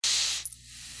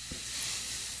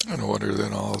In order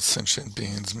that all sentient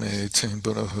beings may attain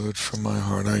Buddhahood, from my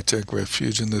heart I take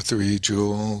refuge in the three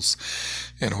jewels.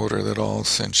 In order that all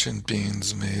sentient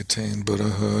beings may attain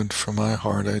Buddhahood, from my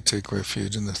heart I take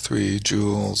refuge in the three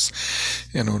jewels.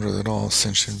 In order that all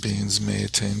sentient beings may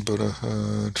attain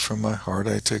Buddhahood, from my heart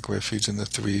I take refuge in the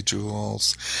three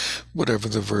jewels. Whatever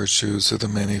the virtues of the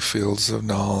many fields of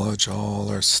knowledge,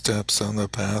 all are steps on the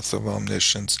path of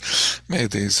omniscience. May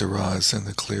these arise in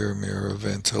the clear mirror of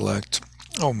intellect.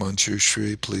 O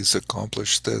Manjushri, please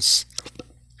accomplish this.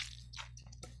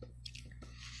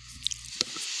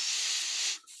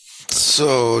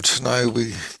 So tonight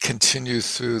we continue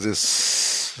through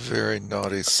this very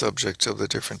naughty subject of the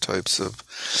different types of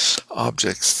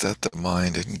objects that the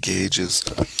mind engages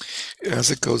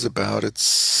as it goes about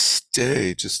its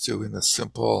day, just doing the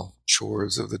simple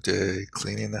chores of the day,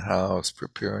 cleaning the house,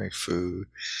 preparing food,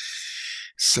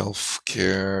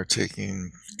 self-care,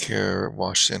 taking care,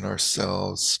 washing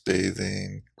ourselves,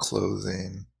 bathing,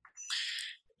 clothing,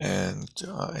 and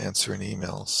answering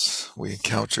emails. We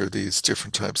encounter these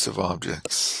different types of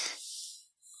objects,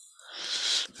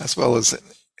 as well as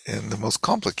in the most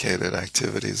complicated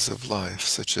activities of life,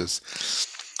 such as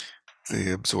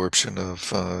the absorption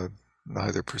of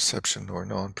neither perception nor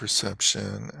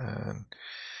non-perception, and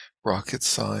rocket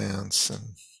science,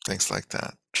 and things like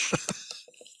that.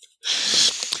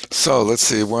 So let's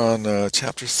see, we're on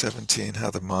chapter 17, How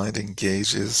the Mind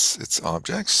Engages Its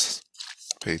Objects,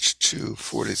 page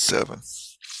 247.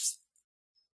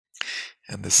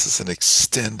 And this is an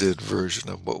extended version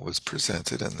of what was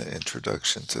presented in the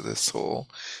introduction to this whole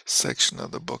section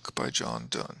of the book by John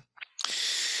Donne.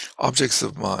 Objects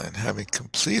of mind. Having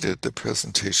completed the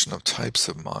presentation of types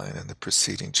of mind in the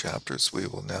preceding chapters, we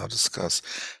will now discuss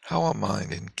how a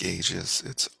mind engages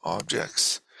its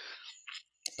objects.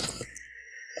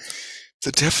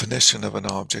 The definition of an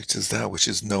object is that which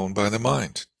is known by the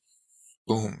mind.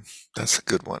 Boom. That's a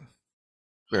good one.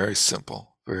 Very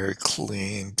simple, very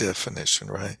clean definition,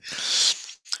 right?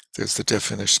 There's the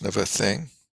definition of a thing,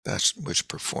 that which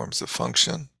performs a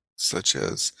function, such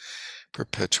as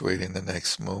perpetuating the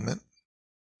next moment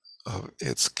of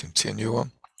its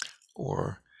continuum,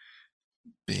 or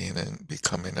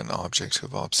becoming an object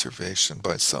of observation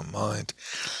by some mind,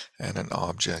 and an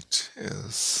object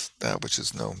is that which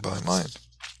is known by mind.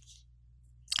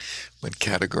 When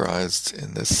categorized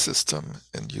in this system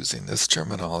and using this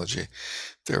terminology,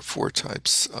 there are four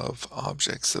types of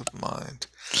objects of mind: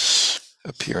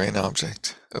 appearing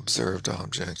object, observed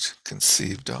object,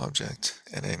 conceived object,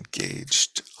 and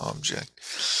engaged object.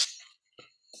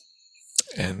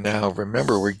 And now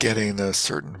remember, we're getting a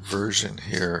certain version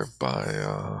here by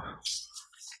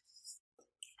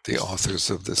the authors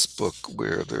of this book,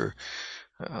 where they're,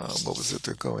 what was it,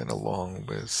 they're going along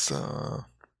with, so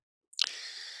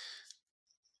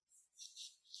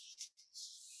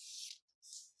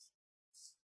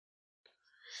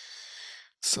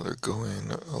they're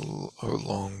going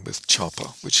along with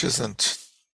Chapa, which isn't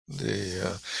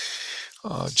the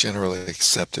generally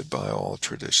accepted by all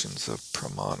traditions of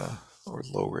pramana or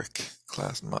Lowick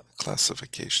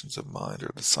classifications of mind, or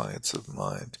the science of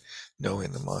mind,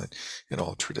 knowing the mind, in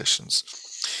all traditions.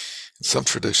 In some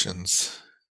traditions,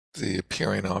 the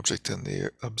appearing object and the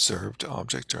observed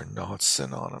object are not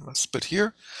synonymous. But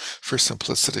here, for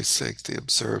simplicity's sake, the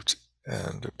observed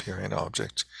and appearing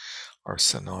object are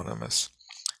synonymous.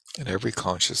 And every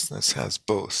consciousness has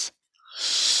both.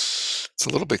 It's a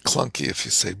little bit clunky if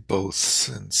you say both,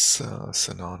 since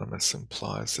synonymous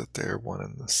implies that they're one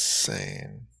and the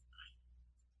same.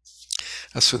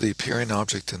 As for the appearing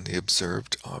object and the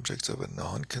observed object of a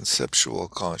non-conceptual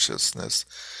consciousness,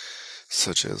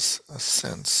 such as a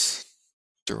sense,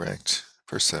 direct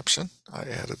perception, I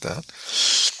added that,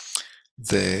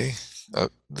 they,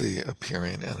 the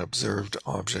appearing and observed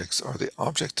objects, are the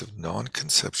object of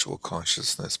non-conceptual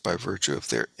consciousness by virtue of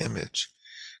their image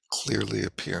clearly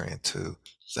appearing to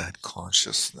that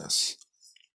consciousness.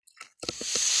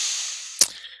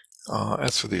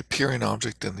 As for the appearing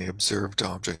object and the observed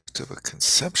object of a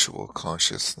conceptual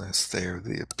consciousness, they are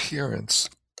the appearance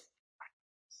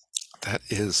that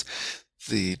is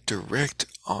the direct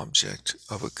object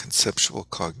of a conceptual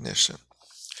cognition.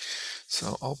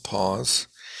 So I'll pause.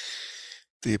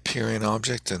 The appearing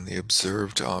object and the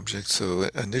observed object. So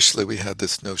initially we had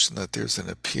this notion that there's an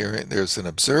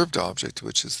observed object,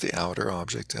 which is the outer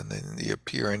object, and then the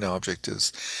appearing object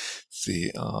is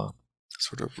the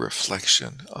sort of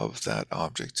reflection of that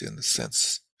object in the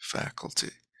sense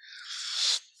faculty.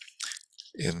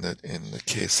 In the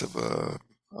case of a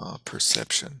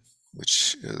perception,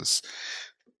 which is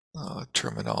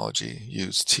terminology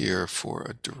used here for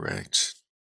a direct,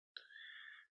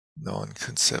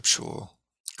 non-conceptual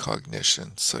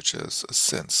cognition, such as a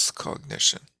sense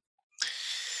cognition.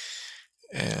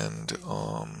 And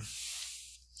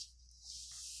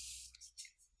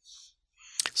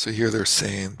so here they're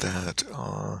saying that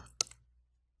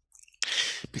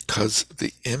because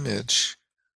the image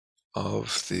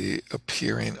of the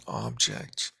appearing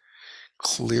object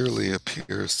clearly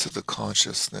appears to the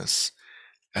consciousness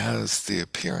as the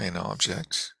appearing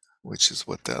object, which is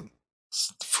what that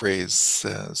phrase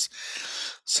says.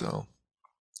 So,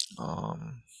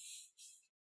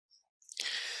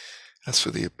 as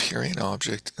for the appearing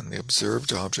object and the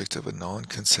observed object of a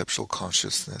non-conceptual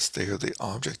consciousness, they are the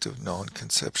object of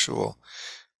non-conceptual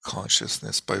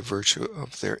consciousness by virtue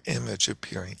of their image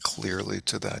appearing clearly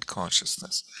to that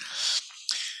consciousness.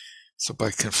 So by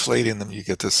conflating them, you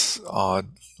get this odd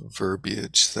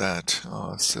verbiage that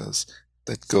says,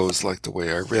 that goes like the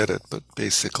way I read it, but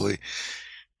basically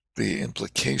the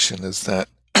implication is that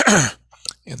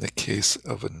in the case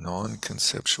of a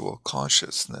non-conceptual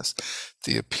consciousness,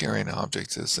 the appearing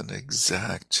object is an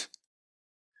exact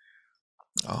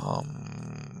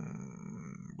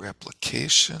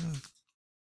replication,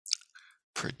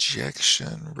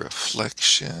 projection,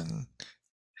 reflection,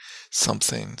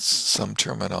 something, some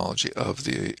terminology of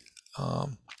the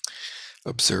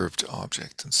observed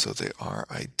object. And so they are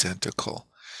identical,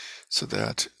 so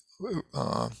that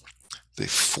the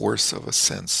force of a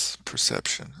sense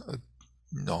perception, a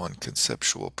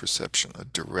non-conceptual perception, a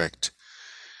direct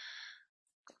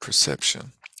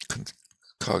perception,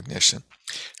 cognition,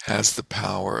 has the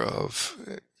power of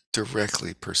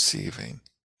directly perceiving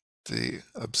the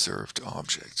observed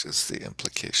object, is the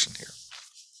implication here.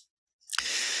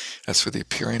 As for the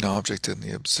appearing object and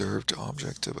the observed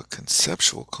object of a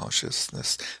conceptual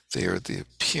consciousness, they are the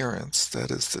appearance, that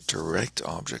is the direct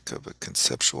object of a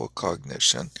conceptual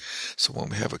cognition. So when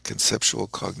we have a conceptual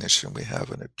cognition, we have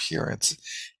an appearance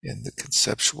in the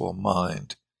conceptual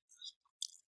mind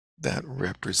that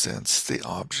represents the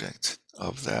object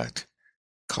of that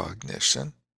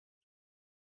cognition.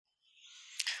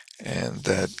 And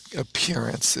that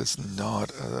appearance is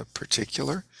not a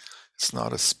particular, it's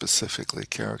not a specifically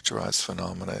characterized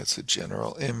phenomena. It's a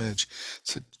general image.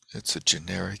 It's a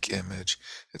generic image.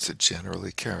 It's a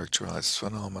generally characterized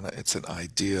phenomena. It's an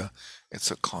idea.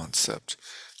 It's a concept.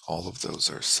 All of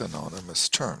those are synonymous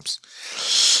terms.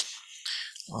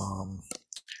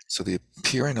 So the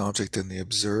appearing object and the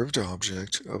observed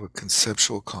object of a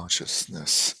conceptual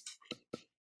consciousness.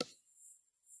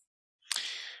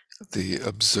 The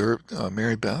observed,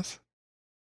 Mary Beth?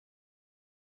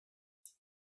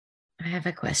 I have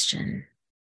a question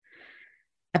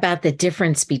about the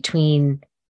difference between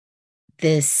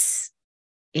this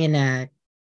in a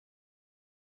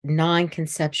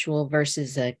non-conceptual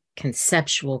versus a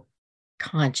conceptual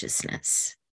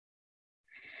consciousness.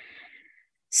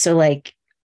 So, like,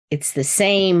 it's the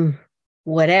same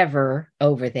whatever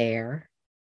over there,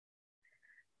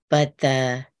 but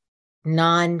the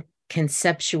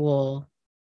non-conceptual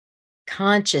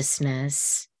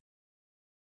consciousness,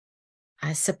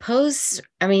 I suppose,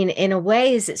 I mean, in a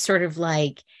way, is it sort of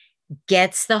like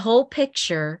gets the whole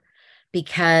picture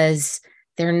because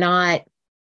they're not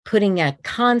putting a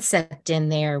concept in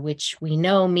there, which we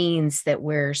know means that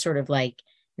we're sort of like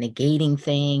negating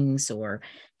things or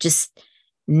just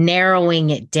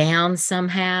narrowing it down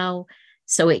somehow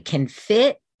so it can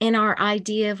fit in our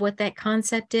idea of what that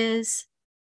concept is.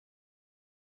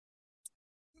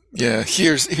 Yeah,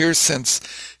 here's since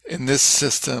in this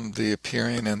system, the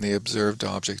appearing and the observed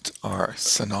object are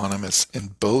synonymous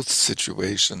in both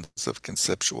situations of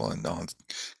conceptual and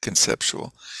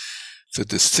non-conceptual. The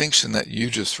distinction that you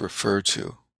just referred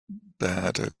to,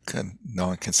 that a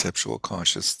non-conceptual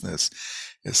consciousness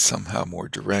is somehow more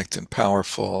direct and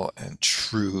powerful and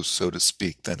true, so to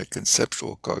speak, than a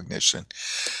conceptual cognition,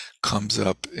 comes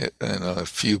up in a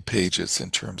few pages in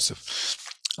terms of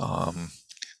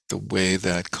the way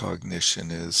that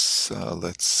cognition is,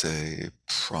 let's say,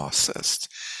 processed,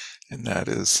 and that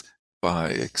is by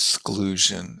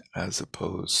exclusion as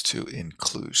opposed to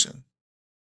inclusion.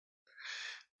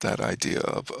 That idea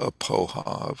of apoha,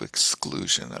 of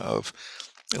exclusion, of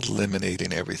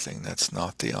eliminating everything that's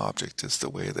not the object, is the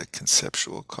way that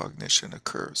conceptual cognition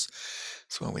occurs.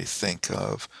 So when we think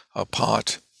of a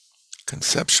pot,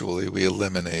 conceptually, we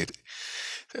eliminate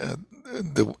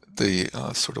the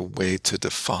sort of way to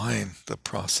define the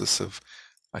process of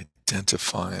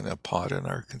identifying a pot in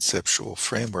our conceptual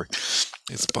framework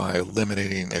is by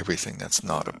eliminating everything that's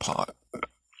not a pot.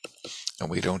 And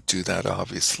we don't do that,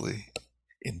 obviously,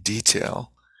 in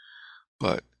detail,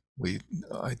 but we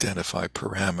identify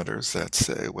parameters that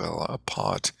say, well, a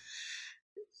pot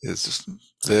is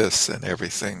this, and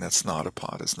everything that's not a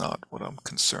pot is not what I'm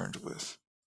concerned with.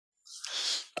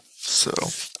 So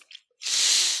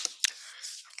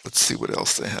let's see what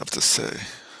else they have to say,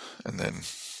 and then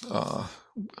uh,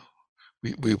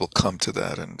 we will come to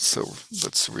that, and so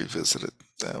let's revisit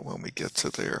that when we get to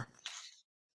there.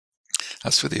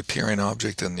 As for the appearing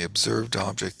object and the observed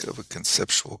object of a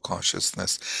conceptual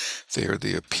consciousness, they are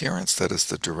the appearance that is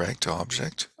the direct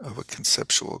object of a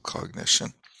conceptual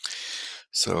cognition.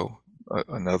 So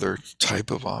another type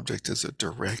of object is a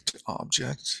direct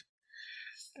object,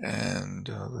 and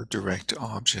the direct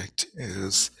object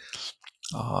is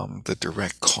the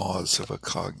direct cause of a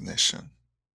cognition,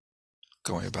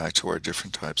 going back to our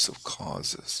different types of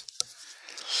causes.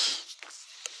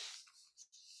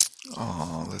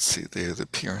 Let's see, they are the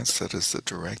appearance that is the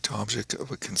direct object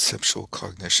of a conceptual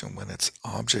cognition when its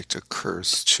object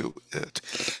occurs to it.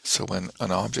 So when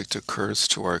an object occurs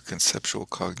to our conceptual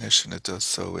cognition, it does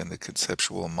so in the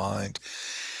conceptual mind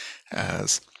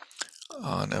as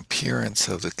an appearance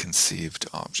of the conceived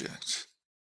object.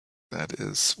 That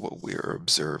is what we are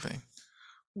observing.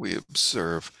 We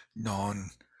observe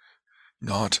not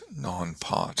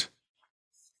non-pot,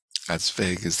 as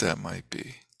vague as that might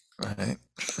be, right?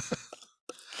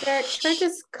 Eric, can I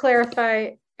just clarify?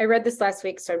 I read this last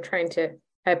week, so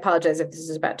I apologize if this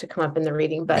is about to come up in the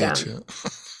reading, but Me too.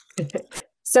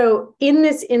 So in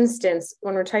this instance,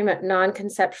 when we're talking about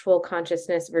non-conceptual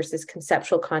consciousness versus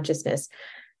conceptual consciousness,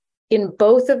 in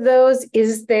both of those,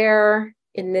 is there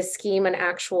in this scheme an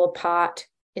actual pot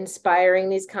inspiring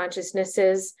these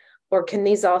consciousnesses, or can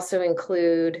these also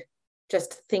include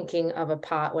just thinking of a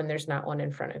pot when there's not one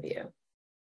in front of you?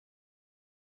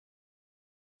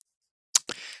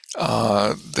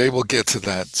 They will get to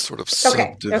that sort of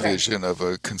subdivision of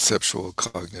a conceptual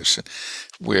cognition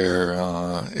where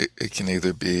it can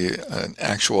either be an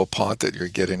actual pot that you're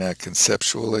getting at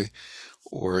conceptually,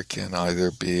 or it can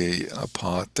either be a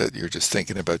pot that you're just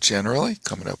thinking about generally,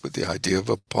 coming up with the idea of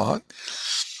a pot,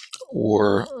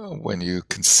 or when you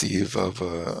conceive of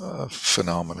a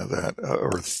phenomena that,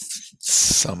 or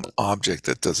some object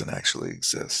that doesn't actually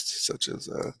exist, such as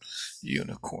a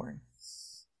unicorn.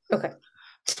 Okay.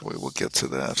 So we will get to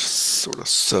that sort of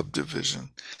subdivision.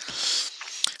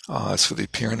 As for the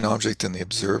appearing object and the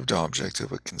observed object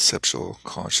of a conceptual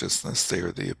consciousness, they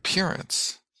are the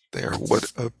appearance. They are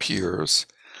what appears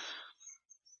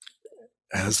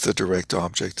as the direct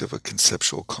object of a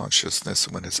conceptual consciousness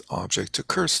when its object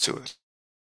occurs to it.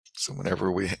 So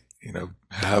whenever we,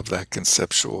 have that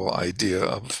conceptual idea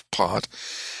of pot,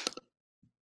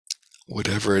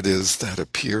 whatever it is that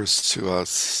appears to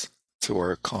us, to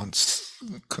our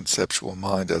conceptual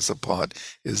mind as a pot,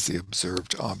 is the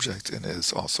observed object and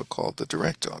is also called the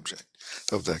direct object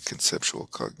of that conceptual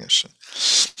cognition.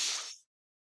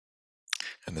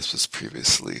 And this was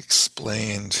previously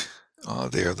explained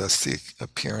there. That's the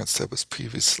appearance that was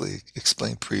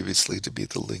explained previously to be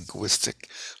the linguistic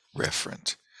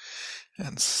referent.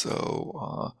 And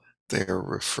so they're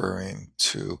referring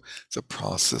to the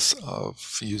process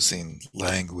of using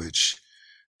language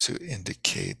to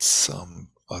indicate some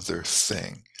other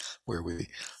thing, where we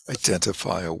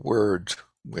identify a word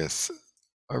with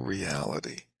a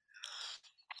reality,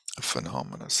 a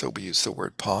phenomena. So we use the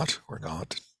word pot or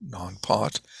not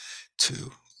non-pot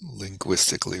to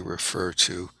linguistically refer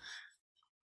to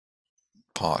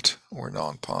pot or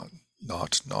non-pot,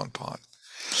 not non-pot.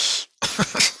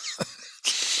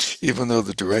 Even though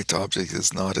the direct object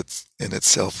is not in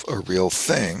itself a real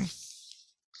thing,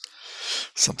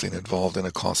 something involved in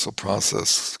a causal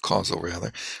process,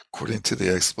 according to the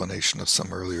explanation of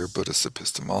some earlier Buddhist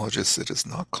epistemologists, it is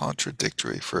not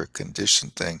contradictory for a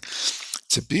conditioned thing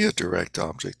to be a direct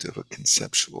object of a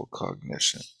conceptual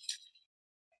cognition.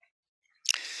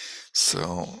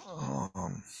 So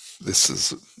this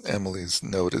is Emily's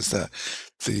note, is that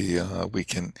we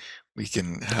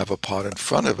can have a pot in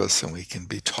front of us and we can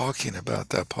be talking about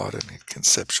that pot in a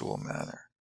conceptual manner,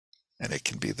 and it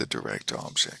can be the direct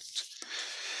object.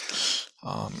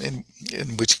 In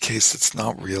which case it's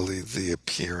not really the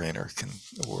appearing or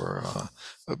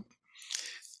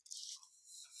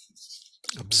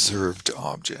observed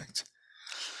object.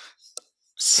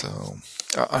 So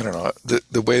I don't know.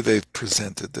 The way they've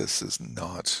presented this is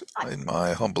not, in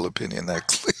my humble opinion, that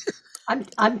clear.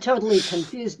 I'm totally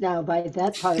confused now by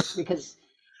that part, because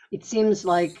it seems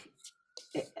like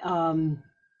I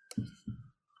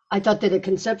thought that a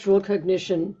conceptual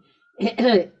cognition,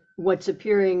 what's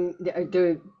appearing,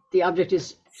 the object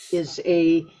is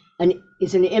an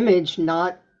image,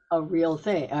 not a real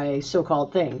thing, a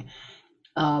so-called thing.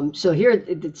 So here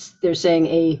they're saying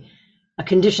a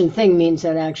conditioned thing means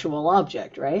an actual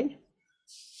object, right?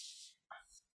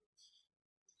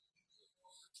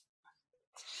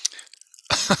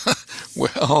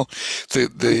 Well,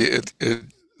 it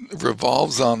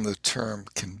revolves on the term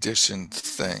conditioned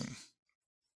thing,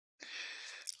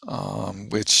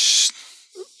 which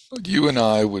you and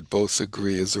I would both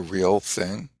agree is a real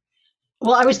thing.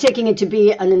 Well, I was taking it to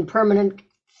be an impermanent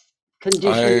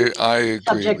condition, I agree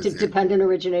subject to with you. dependent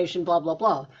origination, blah, blah,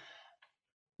 blah.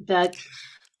 That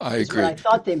I is what I agree.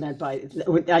 thought they meant by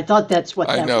it. I thought that's what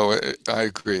I that was. know. I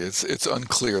agree. It's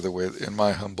unclear the way, in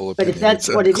my humble But if opinion, it's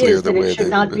that's what it unclear is, the then it way should they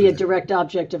not be a would. direct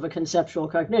object of a conceptual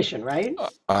cognition, right?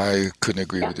 I couldn't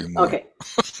agree Yeah. with you more. Okay.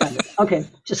 Got it. Okay.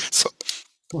 Just So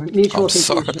mutual I'm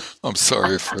sorry. confusion. I'm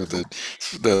sorry for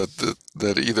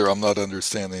that either I'm not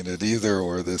understanding it either,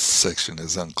 or this section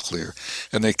is unclear.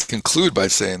 And they conclude by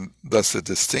saying, thus a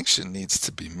distinction needs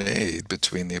to be made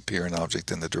between the appearent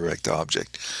object and the direct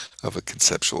object of a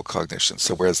conceptual cognition.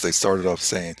 So whereas they started off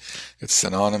saying it's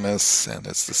synonymous and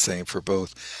it's the same for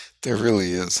both, there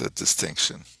really is a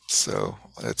distinction. So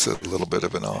it's a little bit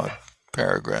of an odd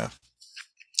paragraph.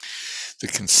 The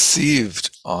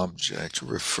conceived object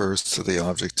refers to the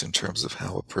object in terms of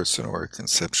how a person or a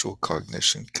conceptual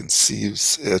cognition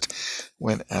conceives it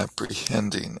when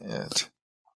apprehending it.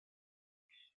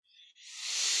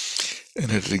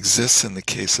 And it exists in the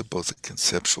case of both a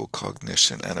conceptual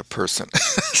cognition and a person.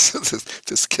 So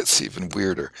this gets even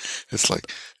weirder. It's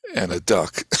like, and a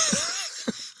duck.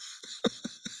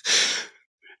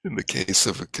 In the case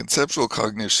of a conceptual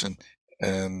cognition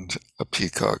and a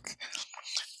peacock.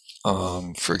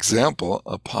 For example,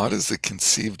 a pot is the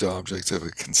conceived object of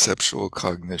a conceptual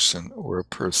cognition or a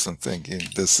person thinking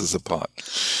this is a pot.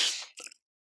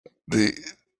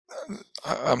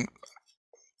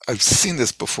 I've seen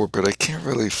this before, but I can't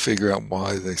really figure out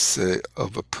why they say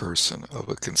of a person, of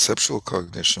a conceptual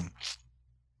cognition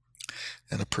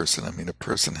and a person. I mean, a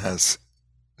person has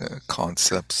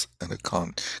concepts and a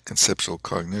conceptual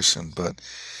cognition, but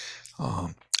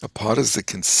a pot is the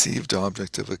conceived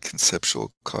object of a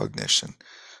conceptual cognition.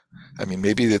 I mean,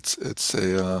 maybe it's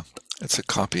a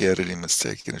copy editing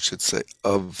mistake, and it should say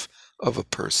of a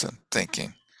person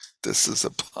thinking this is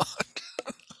a pot.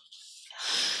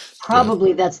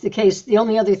 Probably that's the case. The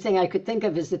only other thing I could think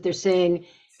of is that they're saying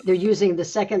they're using the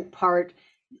second part,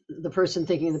 the person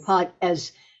thinking the pot,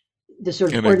 as the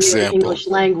sort of An ordinary example. English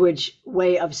language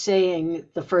way of saying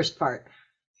the first part.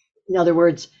 In other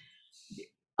words,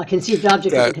 a conceived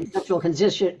object is a conceptual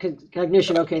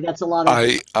cognition. Okay, that's a lot of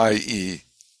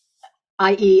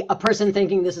i.e. a person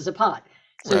thinking this is a pot.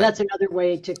 So Right. that's another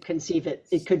way to conceive it.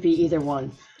 It could be either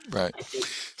one. Right.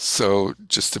 So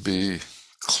just to be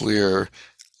clear,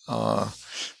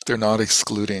 they're not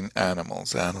excluding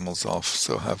animals. Animals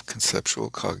also have conceptual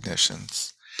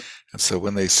cognitions. And so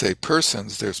when they say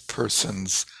persons, there's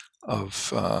persons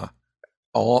of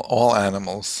all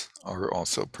animals are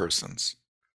also persons.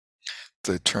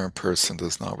 The term person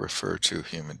does not refer to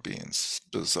human beings,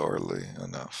 bizarrely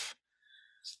enough.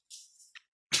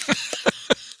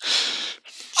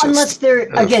 Unless they're,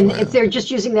 again, FYI. if they're just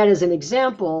using that as an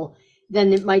example,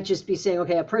 then it might just be saying,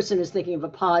 okay, a person is thinking of a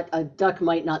pot, a duck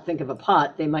might not think of a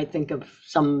pot, they might think of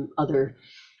some other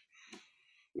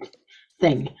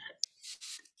thing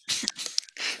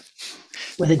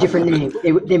with a different name.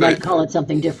 They might call it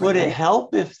something different. Would it right?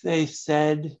 help if they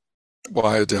said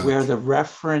Why a duck? where the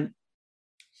referent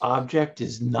object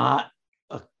is not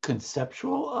a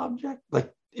conceptual object?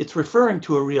 Like it's referring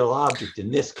to a real object in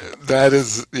this case. That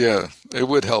is, yeah, it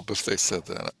would help if they said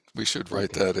that. We should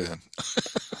write that in.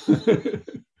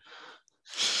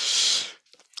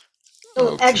 So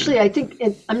Okay. actually, I think,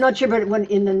 I'm not sure, but when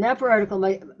in the Napper article,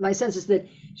 my sense is that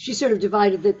she sort of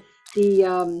divided that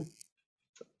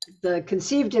the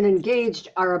conceived and engaged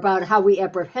are about how we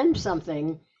apprehend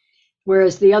something,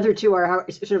 whereas the other two are how,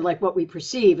 sort of like what we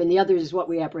perceive, and the other is what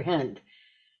we apprehend.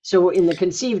 So in the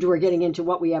conceived, we're getting into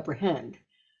what we apprehend.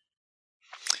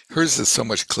 Hers is so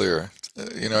much clearer.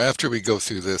 After we go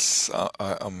through this,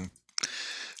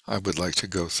 I would like to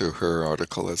go through her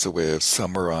article as a way of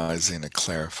summarizing and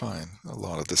clarifying a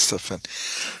lot of this stuff. And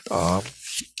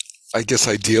I guess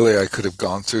ideally I could have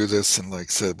gone through this and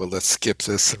said, well, let's skip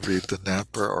this and read the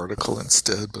Napper article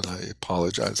instead, but I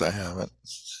apologize, I haven't.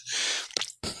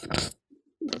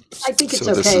 I think it's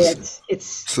So this okay. is-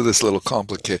 So this is a little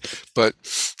complicated, but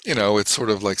it sort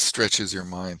of stretches your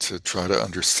mind to try to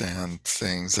understand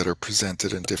things that are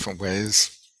presented in different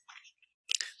ways,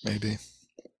 maybe.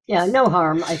 Yeah, no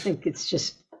harm. I think it's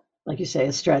just, like you say,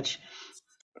 a stretch.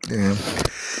 Yeah.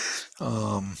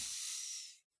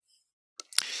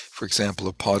 For example,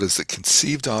 a pot is the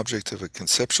conceived object of a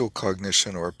conceptual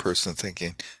cognition or a person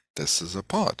thinking this is a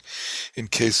pot. In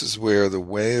cases where the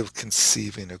way of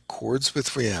conceiving accords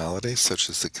with reality, such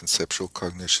as the conceptual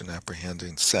cognition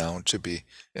apprehending sound to be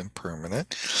impermanent,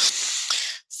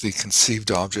 the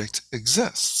conceived object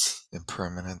exists,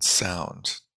 impermanent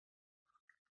sound.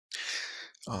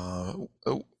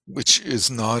 Which is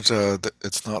not,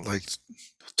 it's not like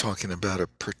talking about a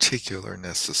particular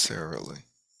necessarily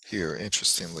here,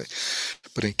 interestingly.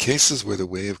 But in cases where the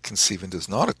way of conceiving does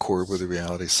not accord with the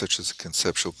reality, such as a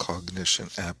conceptual cognition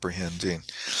apprehending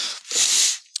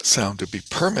sound to be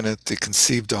permanent, the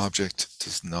conceived object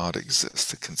does not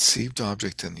exist. The conceived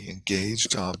object and the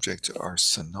engaged object are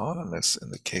synonymous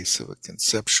in the case of a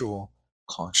conceptual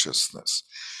consciousness.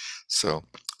 So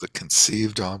the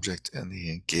conceived object and the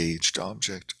engaged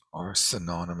object are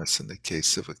synonymous in the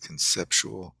case of a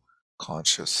conceptual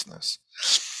consciousness.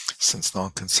 Since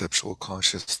non-conceptual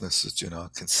consciousnesses do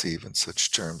not conceive in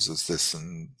such terms as this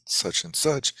and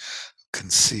such,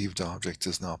 conceived object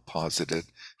is not posited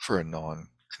for a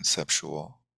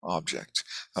non-conceptual object,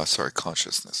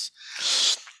 consciousness.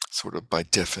 Sort of by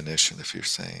definition, if you're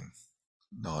saying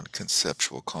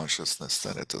non-conceptual consciousness,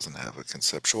 then it doesn't have a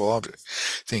conceptual object.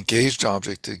 The engaged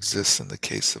object exists in the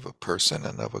case of a person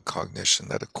and of a cognition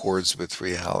that accords with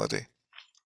reality.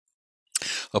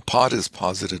 A pot is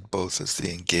posited both as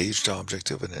the engaged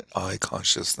object of an I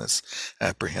consciousness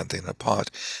apprehending a pot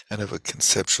and of a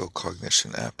conceptual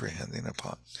cognition apprehending a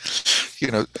pot.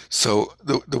 So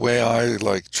the way I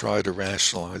try to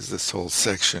rationalize this whole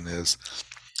section is,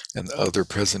 and other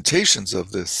presentations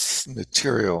of this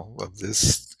material, of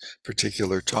this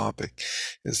particular topic,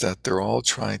 is that they're all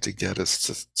trying to get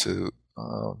us to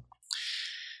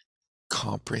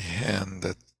comprehend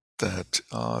that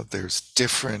there's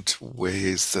different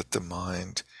ways that the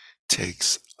mind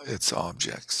takes its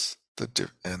objects,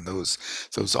 and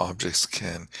those objects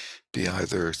can be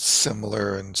either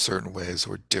similar in certain ways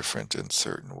or different in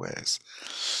certain ways.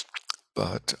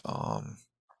 But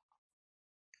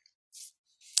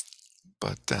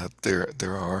that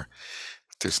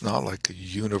there's not like a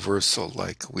universal,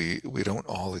 like we don't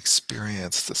all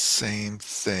experience the same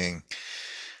thing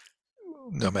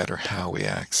no matter how we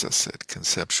access it,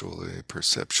 conceptually,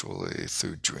 perceptually,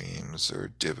 through dreams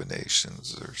or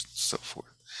divinations or so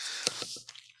forth.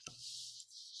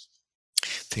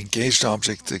 The engaged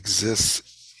object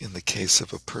exists in the case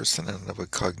of a person and of a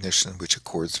cognition which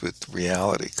accords with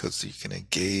reality, because you can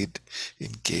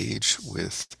engage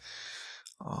with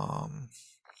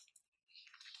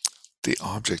the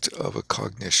object of a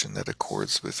cognition that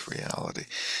accords with reality.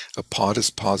 A pot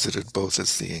is posited both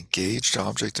as the engaged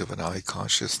object of an I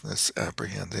consciousness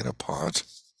apprehending a pot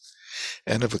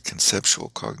and of a conceptual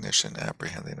cognition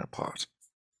apprehending a pot.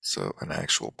 So an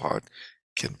actual pot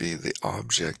can be the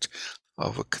object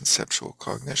of a conceptual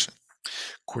cognition.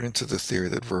 According to the theory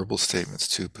that verbal statements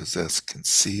too possess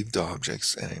conceived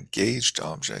objects and engaged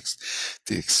objects,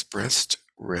 the expressed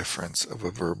reference of a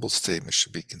verbal statement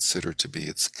should be considered to be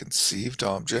its conceived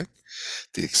object.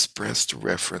 The expressed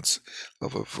reference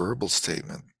of a verbal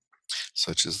statement,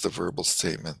 such as the verbal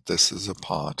statement, "This is a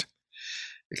pot,"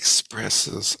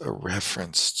 expresses a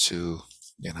reference to,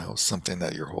 something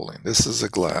that you're holding. This is a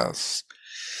glass.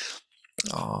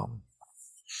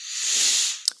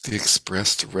 The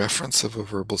expressed reference of a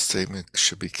verbal statement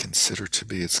should be considered to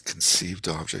be its conceived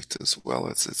object as well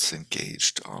as its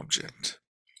engaged object.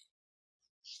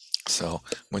 So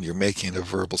when you're making a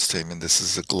verbal statement, "This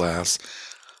is a glass,"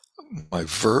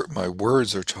 my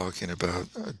words are talking about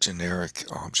a generic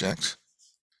object,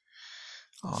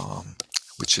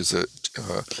 which is the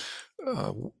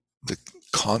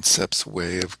concept's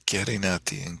way of getting at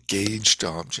the engaged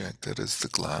object, that is the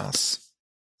glass.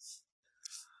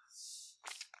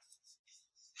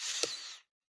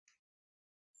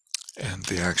 And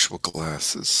the actual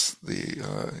glass is the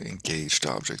engaged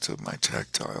object of my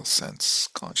tactile sense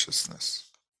consciousness.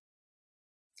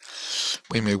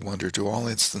 We may wonder, do all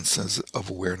instances of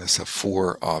awareness have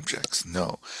 4 objects?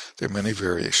 No, there are many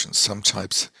variations. Some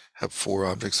types have 4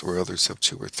 objects, where others have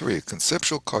 2 or 3. A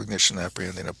conceptual cognition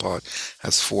apprehending a pot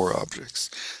has 4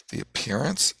 objects. The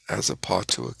appearance as a pot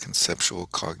to a conceptual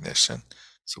cognition.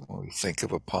 So when we think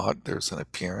of a pot, there's an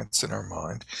appearance in our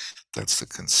mind. That's the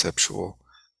conceptual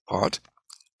pot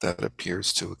that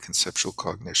appears to a conceptual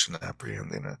cognition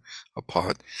apprehending a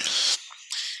pot.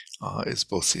 Is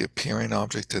both the appearing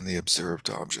object and the observed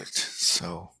object.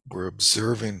 So we're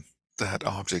observing that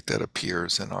object that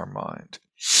appears in our mind.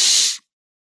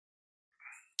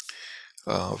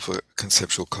 Of a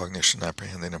conceptual cognition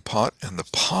apprehending a pot, and the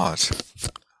pot,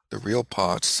 the real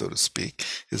pot, so to speak,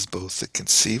 is both the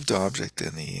conceived object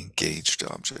and the engaged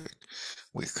object.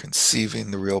 We're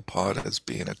conceiving the real pot as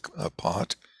being a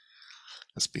pot,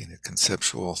 as being a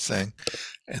conceptual thing,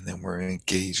 and then we're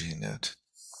engaging it.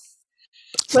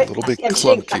 It's a Wait, little bit I'm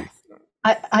saying, clunky.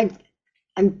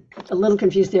 I'm a little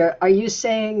confused there. Are you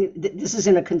saying that this is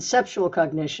in a conceptual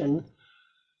cognition?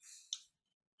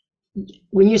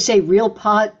 When you say real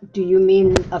pot, do you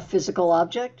mean a physical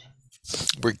object?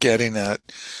 We're getting at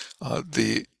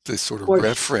the sort of Or-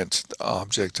 referent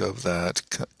object of that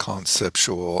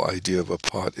conceptual idea of a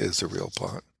pot is a real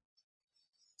pot.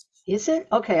 Is it?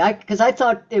 Okay, because I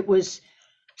thought that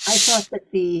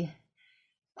the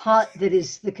pot that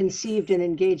is the conceived and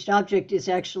engaged object is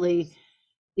actually,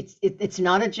 it's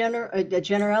not a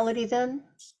generality then?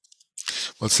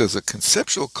 Well, it says a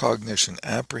conceptual cognition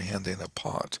apprehending a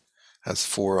pot has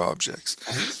 4 objects.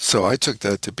 So I took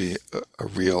that to be a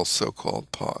real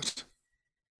so-called pot.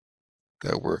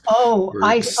 That were Oh, words.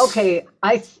 I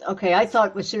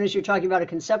thought as soon as you're talking about a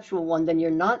conceptual one, then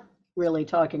you're not really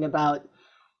talking about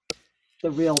the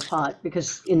real pot,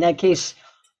 because in that case,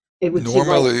 it would seem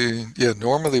like,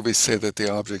 Normally we say that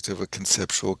the object of a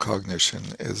conceptual cognition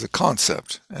is a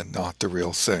concept and not the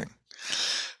real thing.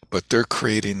 But they're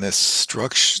creating this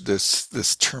structure,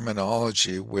 this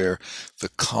terminology where the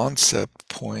concept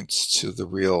points to the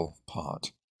real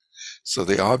pot. So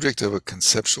the object of a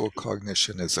conceptual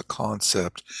cognition is a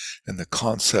concept, and the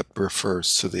concept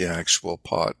refers to the actual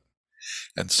pot.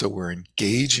 And so we're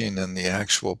engaging in the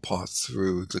actual pot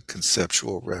through the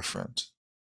conceptual referent.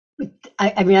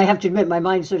 I mean, I have to admit, my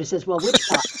mind sort of says, well, which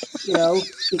pot? You know,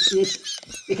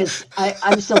 because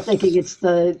I'm still thinking it's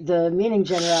the meaning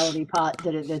generality pot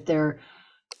that they're.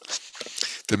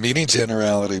 The meaning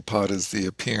generality pot is the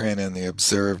appearing and the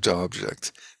observed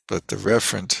object, but the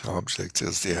referent object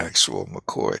is the actual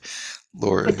McCoy.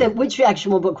 Lord, But then which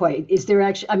actual McCoy? Is there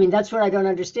actually, I mean, that's what I don't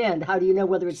understand. How do you know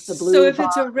whether it's the blue So if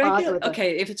it's a pot regular, or the,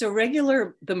 okay, if it's a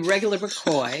regular, the regular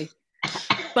McCoy,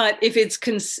 but if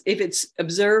it's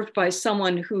observed by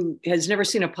someone who has never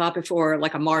seen a pot before,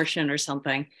 like a Martian or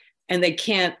something, and they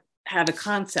can't have a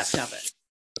concept of it.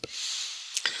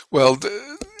 well,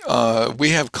 we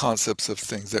have concepts of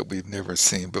things that we've never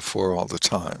seen before all the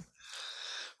time.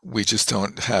 We just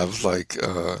don't have like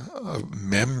a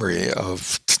memory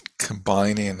of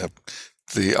combining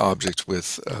the object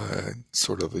with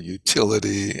sort of a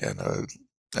utility and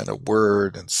a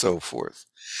word and so forth.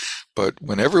 But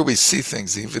whenever we see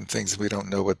things, even things we don't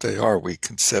know what they are, we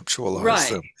conceptualize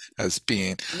Right. them as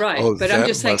being, Right. oh, But I'm that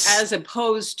just saying, must- as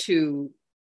opposed to,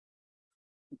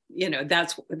 you know,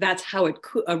 that's how it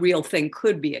could, a real thing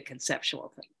could be a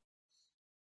conceptual thing.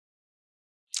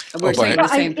 We're saying the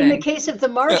same in the thing. case of the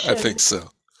Yeah, Martian, I think so.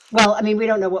 well, I mean, we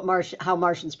don't know what how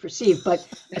Martians perceive, but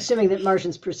assuming that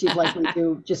Martians perceive like we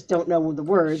do, just don't know the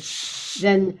words,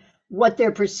 then what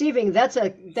they're perceiving,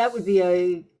 that would be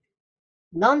a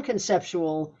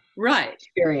non-conceptual Right.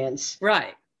 experience.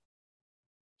 Right.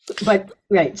 But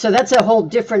right, so that's the whole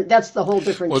different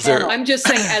Well, there- channel. I'm just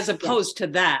saying, as opposed to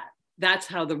that, that's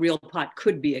how the real pot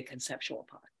could be a conceptual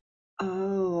pot.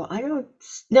 Oh, I don't.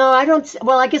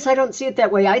 Well, I guess I don't see it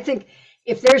that way. I think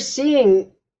if they're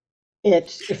seeing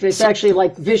it, if it's actually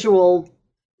like visual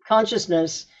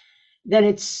consciousness, then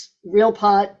it's real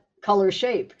pot, color,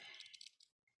 shape.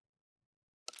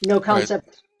 No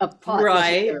concept of pot.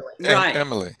 Right. necessarily. Right.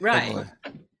 Emily. Right.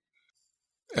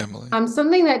 Emily.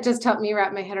 Something that just helped me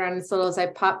wrap my head around this a little as I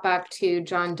pop back to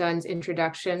John Dunn's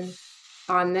introduction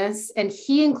on this, and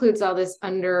he includes all this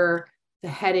under the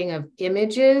heading of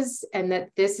images, and that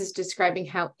this is describing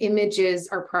how images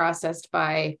are processed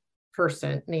by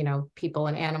people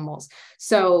and animals.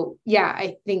 So yeah,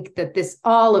 I think that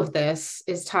all of this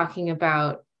is talking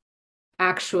about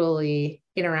actually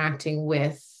interacting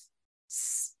with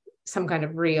some kind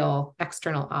of real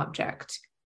external object.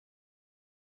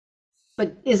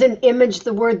 But isn't image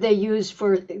the word they use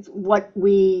for what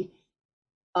we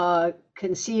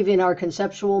conceive in our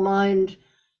conceptual mind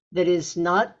that is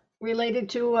not related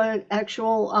to an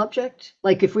actual object?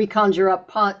 Like if we conjure up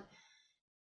pot,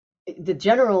 the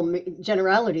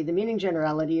generality, the meaning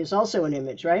generality is also an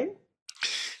image, right?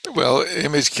 Well,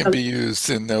 image can be used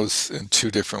in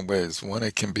 2 different ways. One,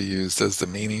 it can be used as the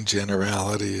meaning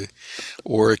generality,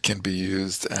 or it can be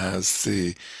used as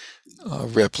the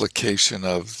replication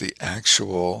of the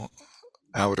actual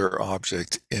outer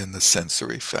object in the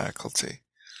sensory faculty.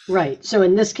 Right. So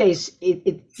in this case,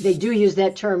 they do use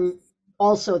that term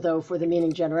also, though, for the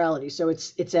meaning generality. So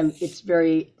it's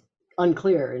very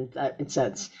unclear in that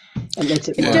sense. And makes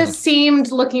it It more. just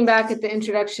seemed, looking back at the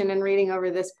introduction and reading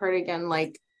over this part again,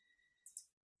 like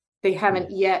they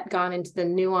haven't yet gone into the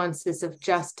nuances of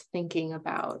just thinking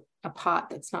about a pot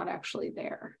that's not actually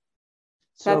there.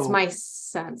 That's So- my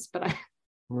sense, but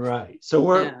Right.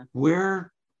 So Yeah.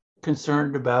 we're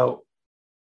concerned about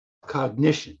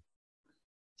cognition.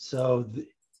 So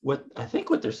what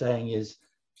they're saying is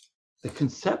the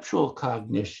conceptual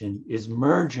cognition is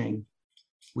merging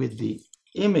with the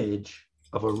image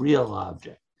of a real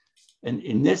object. And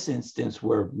in this instance,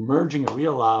 we're merging a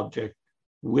real object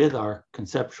with our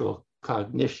conceptual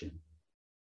cognition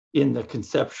in the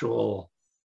conceptual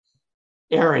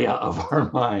area of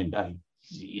our mind,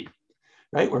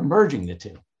 right? We're merging the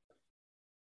two.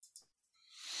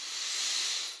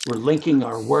 We're linking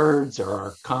our words or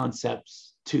our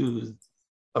concepts to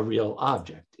a real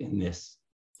object in this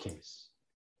case,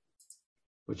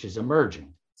 which is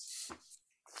emerging.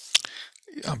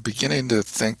 I'm beginning to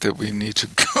think that we need to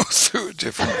go through a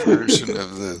different version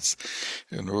of this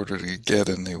in order to get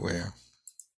anywhere.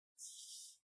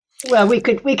 Well, we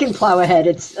can plow ahead.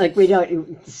 It's like we don't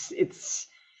need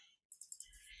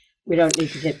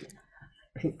to get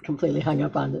completely hung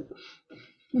up on it.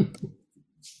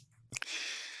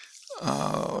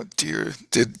 Oh dear.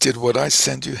 Did what I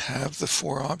send you have the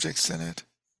 4 objects in it?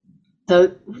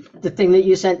 The thing that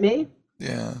you sent me?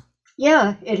 Yeah.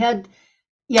 Yeah, it had.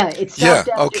 Yeah, it Yeah. stopped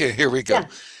after. Okay. Here we go. Yeah.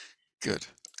 Good.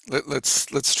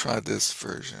 Let's try this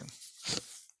version.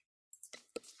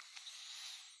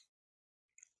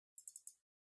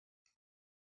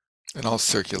 And I'll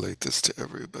circulate this to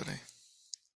everybody.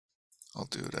 I'll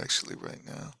do it actually right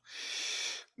now.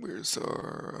 Where's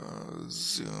our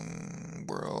Zoom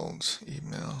World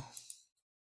email?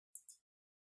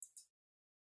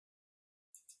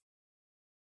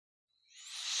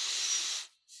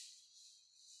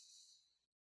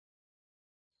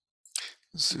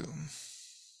 Zoom.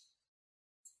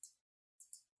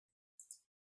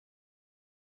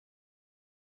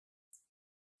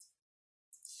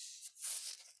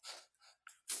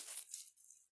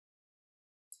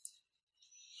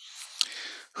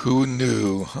 Who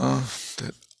knew, huh,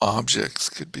 that objects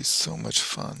could be so much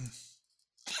fun?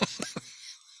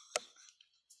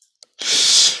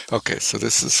 Okay, so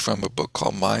this is from a book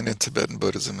called Mind in Tibetan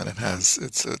Buddhism, and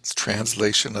it's a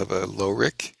translation of a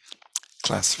Lorik,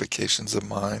 Classifications of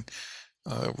Mind,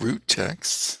 root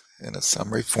texts in a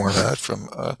summary format from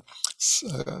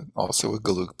also a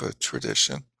Gelugpa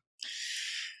tradition.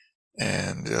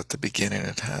 And at the beginning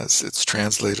it's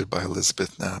translated by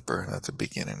Elizabeth Napper, and at the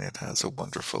beginning it has a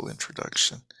wonderful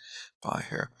introduction by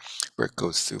her, where it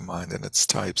goes through mind and its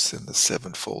types in the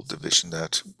 7-fold division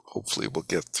that hopefully we'll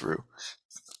get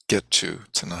to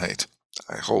tonight,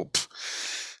 I hope.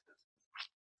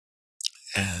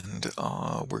 And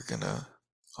we're gonna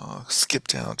skip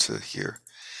down to here,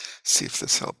 see if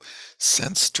this helps.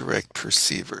 Sense direct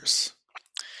perceivers.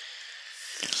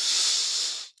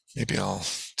 Maybe I'll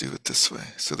do it this way.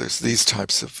 So there's these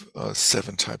types of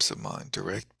 7 types of mind: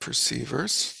 direct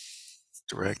perceivers,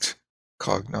 direct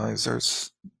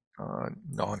cognizers,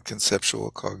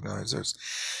 non-conceptual cognizers.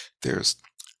 There's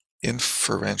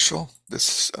inferential.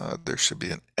 There should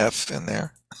be an F in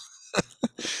there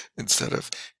instead of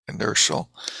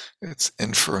inertial. It's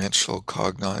inferential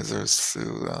cognizers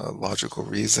through logical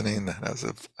reasoning that has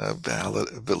a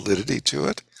validity to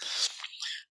it.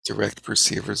 Direct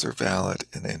perceivers are valid,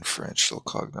 and inferential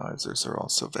cognizers are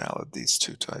also valid. These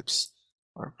 2 types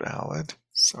are valid.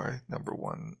 Sorry, number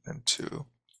 1 and 2.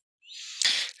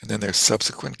 And then there's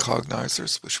subsequent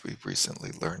cognizers, which we've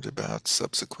recently learned about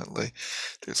subsequently.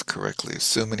 There's correctly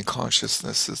assuming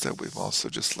consciousnesses that we've also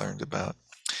just learned about.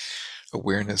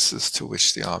 Awarenesses to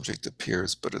which the object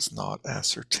appears but is not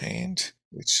ascertained,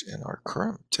 which in our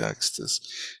current text is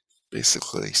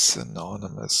basically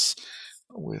synonymous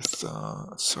with,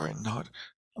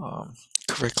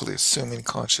 correctly assuming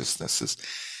consciousnesses.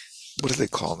 What do they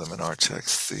call them in our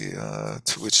text? The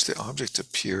to which the object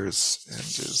appears and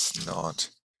is not,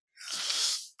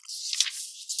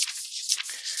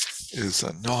 is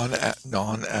a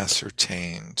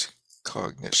non-ascertained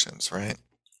cognitions, right?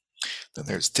 Then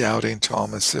there's doubting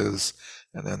Thomases,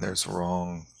 and then there's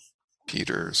wrong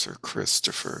Peters or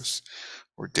Christophers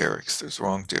or Derricks. There's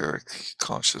wrong Derrick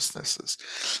consciousnesses.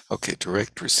 Okay,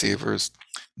 direct perceivers,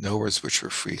 knowers which are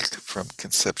free from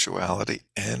conceptuality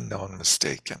and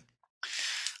non-mistaken,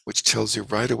 which tells you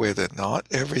right away that not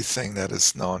everything that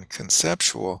is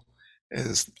non-conceptual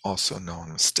is also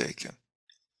non-mistaken,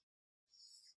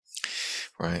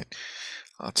 right?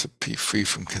 To be free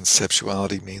from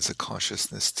conceptuality means a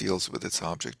consciousness deals with its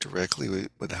object directly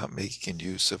without making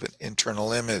use of an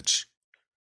internal image.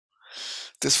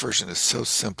 This version is so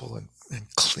simple and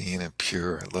clean and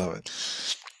pure. I love it.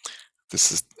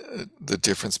 This is the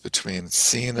difference between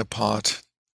seeing a pot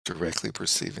directly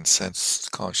perceiving sense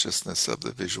consciousness of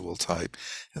the visual type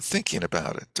and thinking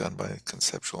about it, done by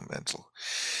conceptual mental.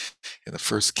 In the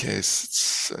first case,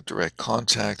 it's a direct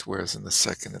contact, whereas in the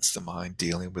second, it's the mind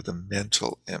dealing with a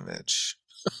mental image.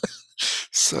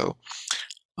 So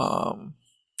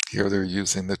here they're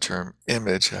using the term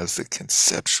image as the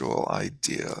conceptual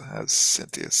idea, as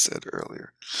Cynthia said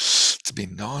earlier. To be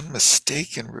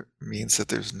non-mistaken means that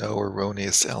there's no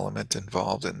erroneous element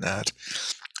involved in that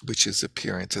which is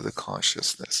appearing to the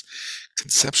consciousness.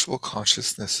 Conceptual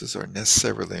consciousnesses are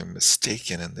necessarily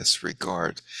mistaken in this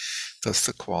regard. Thus,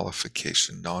 the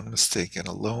qualification non-mistaken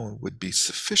alone would be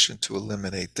sufficient to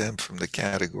eliminate them from the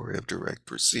category of direct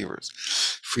perceivers.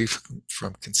 Free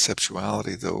from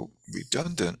conceptuality, though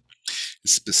redundant,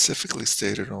 is specifically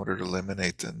stated in order to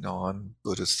eliminate the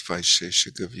non-Buddhist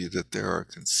Vaisheshika view that there are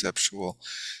conceptual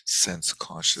sense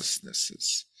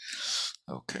consciousnesses.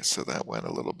 Okay, so that went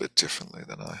a little bit differently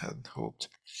than I had hoped.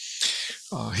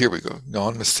 Here we go.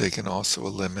 Non-mistaken also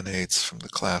eliminates from the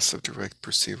class of direct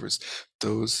perceivers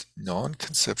those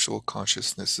non-conceptual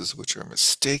consciousnesses which are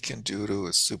mistaken due to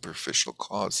a superficial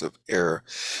cause of error,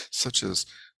 such as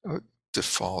a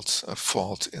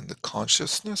fault in the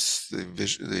consciousness,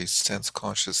 the sense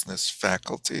consciousness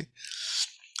faculty,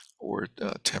 or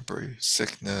temporary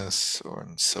sickness, or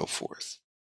and so forth.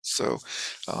 So,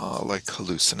 like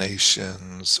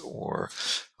hallucinations or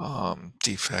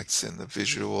defects in the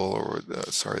visual or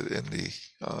in the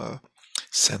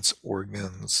sense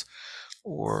organs,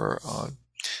 or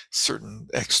certain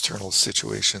external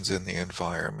situations in the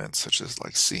environment, such as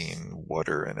like seeing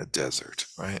water in a desert,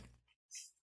 right?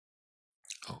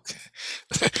 Okay,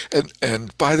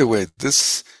 and by the way,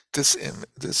 this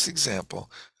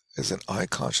example is an eye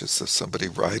conscious of somebody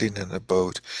riding in a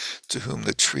boat to whom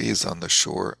the trees on the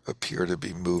shore appear to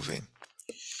be moving.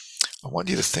 I want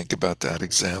you to think about that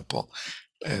example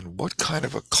and what kind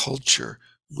of a culture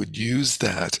would use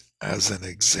that as an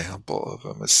example of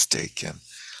a mistaken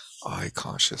eye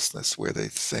consciousness, where they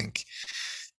think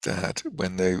that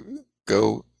when they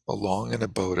go along in a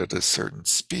boat at a certain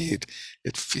speed,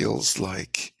 it feels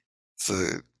like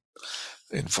the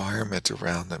environment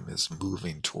around them is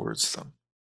moving towards them.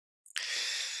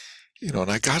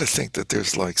 And I got to think that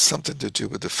there's like something to do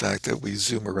with the fact that we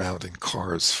zoom around in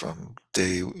cars from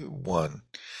day one,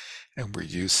 and we're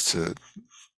used to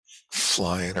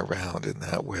flying around in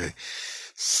that way,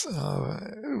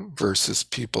 versus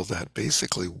people that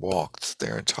basically walked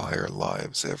their entire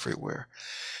lives everywhere.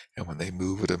 And when they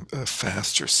move at a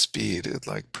faster speed, it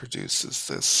like produces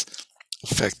this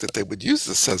effect that they would use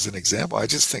this as an example. I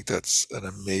just think that's an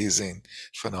amazing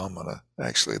phenomena,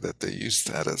 actually, that they use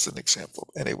that as an example.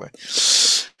 Anyway,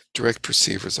 direct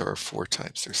perceivers are 4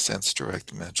 types. They're sense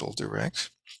direct, mental direct.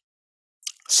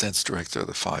 Sense direct are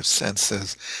the 5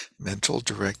 senses. Mental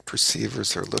direct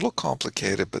perceivers are a little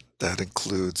complicated, but that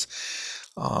includes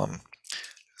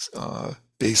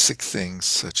basic things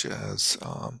such as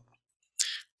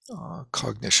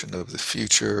cognition of the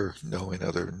future, knowing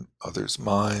others'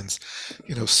 minds,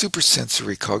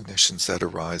 supersensory cognitions that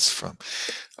arise from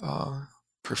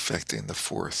perfecting the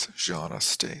 4th jhana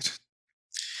state.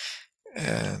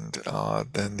 And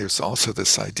then there's also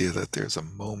this idea that there's a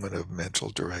moment of mental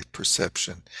direct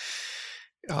perception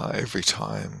every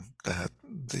time that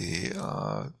the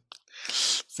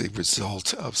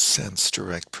result of sense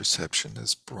direct perception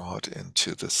is brought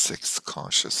into the 6th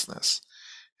consciousness.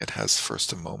 It has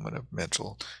first a moment of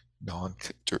mental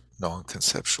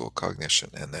non-conceptual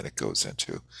cognition, and then it goes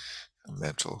into a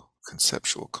mental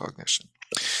conceptual cognition.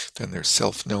 Then there's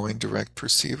self-knowing direct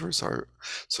perceivers.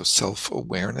 So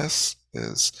self-awareness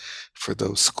is for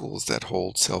those schools that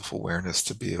hold self-awareness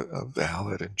to be a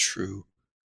valid and true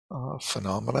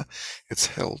phenomena. It's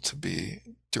held to be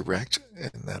direct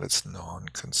in that it's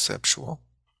non-conceptual.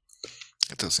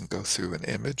 It doesn't go through an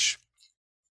image,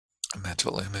 a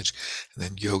mental image. And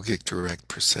then yogic direct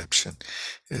perception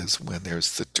is when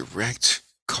there's the direct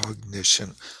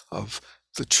cognition of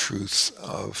the truth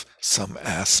of some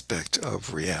aspect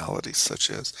of reality, such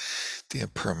as the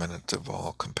impermanence of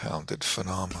all compounded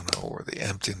phenomena, or the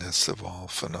emptiness of all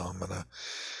phenomena,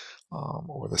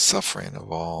 or the suffering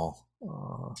of all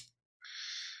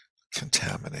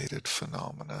contaminated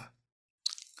phenomena.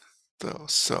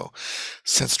 So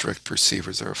sense direct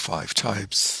perceivers are 5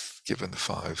 types, given the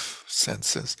 5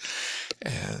 senses,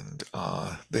 and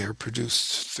they are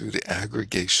produced through the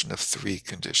aggregation of 3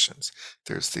 conditions.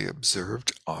 There's the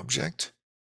observed object,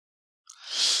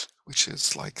 which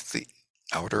is like the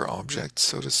outer object,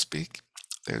 so to speak.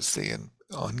 There's the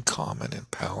uncommon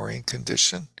empowering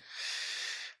condition,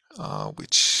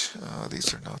 which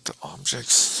these are not the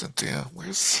objects, Cynthia.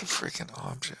 Where's the freaking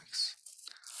objects?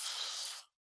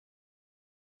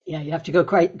 Yeah, you have to go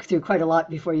through quite a lot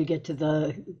before you get to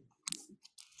the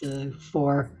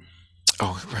 4.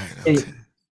 Oh, right. There, Okay.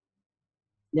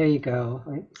 there you go.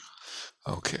 Right.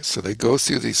 Okay. So they go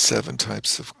through these 7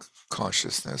 types of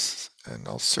consciousness, and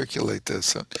I'll circulate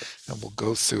this and we'll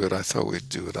go through it. I thought we'd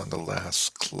do it on the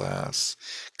last class,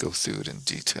 go through it in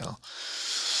detail.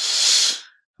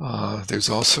 There's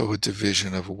also a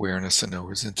division of awareness and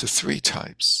knowers into 3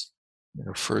 types.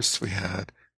 First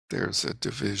there's a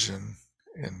division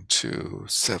into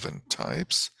 7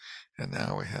 types, and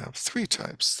now we have 3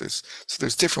 types.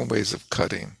 There's different ways of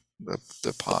cutting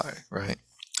the pie, right,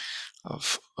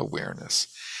 of awareness.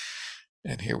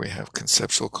 And here we have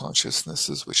conceptual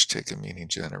consciousnesses, which take a meaning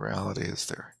generality as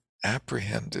their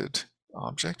apprehended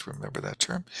object. Remember that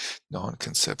term.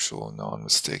 Non-conceptual,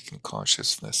 non-mistaken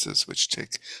consciousnesses, which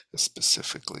take a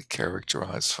specifically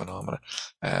characterized phenomena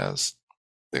as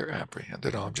their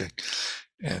apprehended object.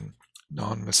 And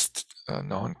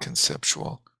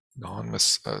non-conceptual,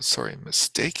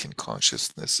 mistaken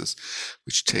consciousnesses,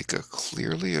 which take a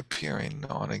clearly appearing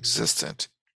non-existent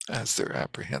as their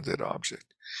apprehended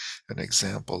object. An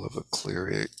example of a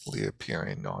clearly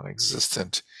appearing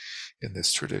non-existent in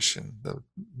this tradition, the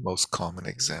most common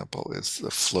example is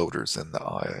the floaters in the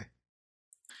eye.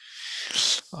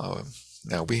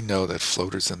 Now we know that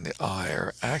floaters in the eye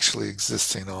are actually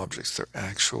existing objects. They're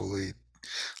actually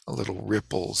little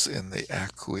ripples in the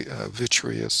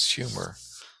vitreous humor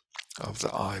of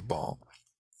the eyeball.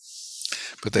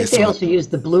 But they also use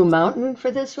the blue mountain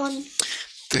for this one?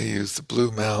 They use the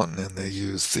blue mountain, and they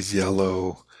use the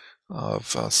yellow of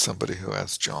somebody who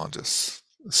has jaundice,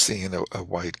 seeing a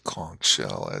white conch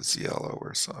shell as yellow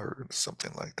or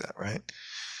something like that, right?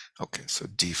 Okay, so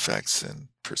defects in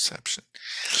perception.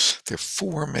 There are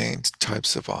 4 main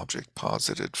types of object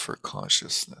posited for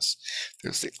consciousness.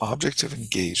 There's the object of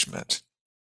engagement.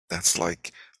 That's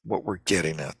like what we're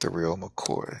getting at, the real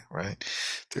McCoy, right?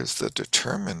 There's the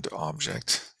determined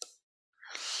object,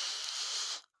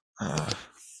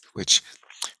 which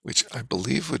I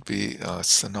believe would be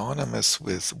synonymous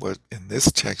with what in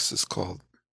this text is called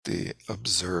the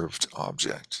observed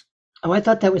object. Oh, I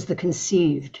thought that was the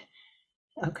conceived.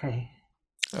 Okay.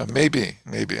 Maybe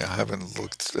I haven't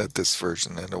looked at this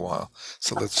version in a while,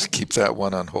 so let's keep that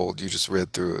one on hold. You just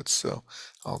read through it, so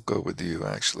I'll go with you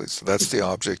actually. So that's the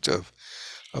object of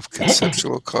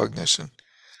conceptual cognition.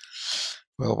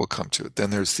 Well, we'll come to it. Then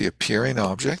there's the appearing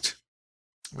object,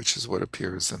 which is what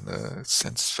appears in the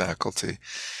sense faculty.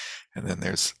 And then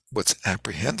there's what's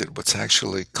apprehended, what's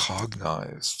actually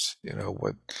cognized,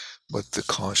 what the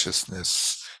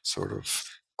consciousness sort of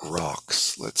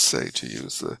groks, let's say, to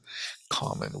use the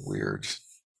common weird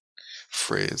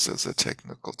phrase as a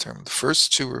technical term. The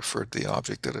first 2 refer to the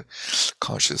object that a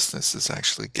consciousness is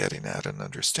actually getting at and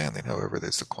understanding. However,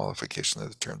 there's the qualification of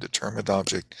the term determined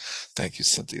object. Thank you,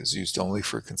 Cynthia, is used only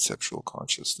for conceptual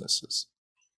consciousnesses,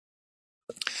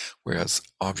 whereas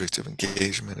object of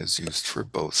engagement is used for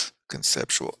both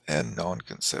conceptual and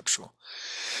non-conceptual.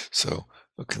 So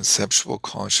a conceptual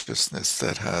consciousness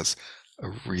that has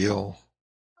a real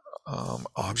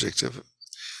object of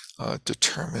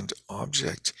determined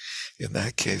object, in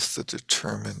that case the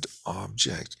determined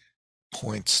object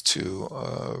points to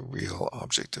a real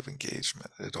object of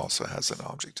engagement. It also has an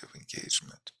object of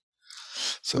engagement.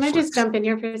 So Can I just jump in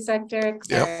here for a sec, Derek?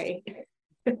 Yep. Sorry.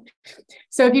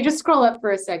 So if you just scroll up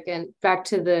for a second, back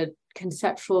to the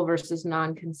conceptual versus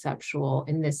non-conceptual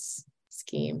in this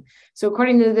scheme. So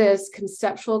according to this,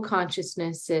 conceptual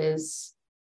consciousnesses,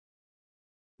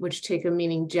 which take a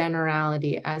meaning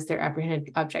generality as their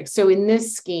apprehended object. So in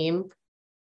this scheme,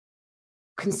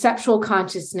 conceptual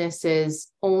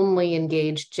consciousnesses only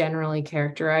engage generally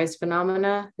characterized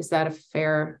phenomena. Is that a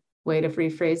fair way to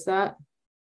rephrase that?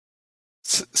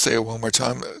 Say it one more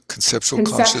time. Conceptual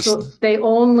consciousness. They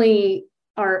only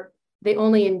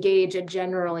engage a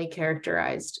generally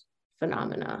characterized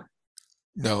phenomena.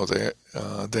 No, they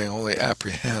only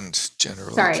apprehend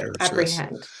generally. Sorry,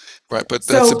 apprehend. Right, but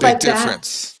that's a big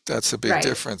difference. That's a big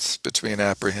difference between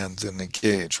apprehend and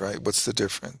engage, right? What's the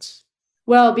difference?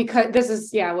 Well, because this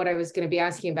is, what I was going to be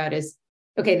asking about is,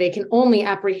 okay, they can only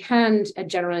apprehend a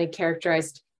generally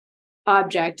characterized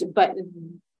object, but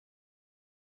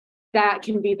that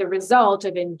can be the result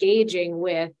of engaging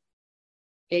with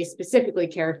a specifically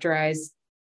characterized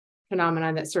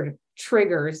phenomenon that sort of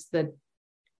triggers the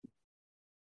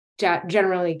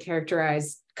generally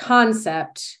characterized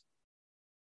concept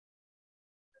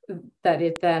that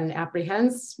it then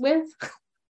apprehends with.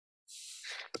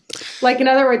 Like, in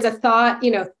other words, a thought,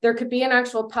 there could be an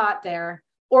actual pot there,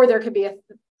 or there could be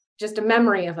just a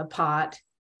memory of a pot.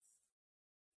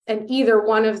 And either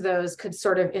one of those could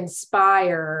sort of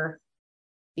inspire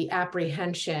the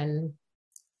apprehension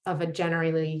of a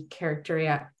generally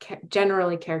characterized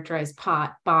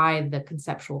pot by the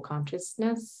conceptual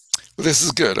consciousness. Well, this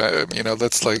is good.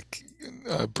 Let's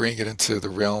bring it into the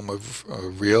realm of a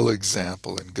real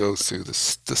example and go through the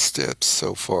steps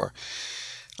so far.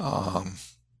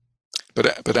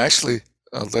 But actually,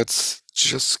 let's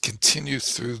just continue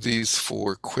through these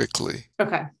 4 quickly.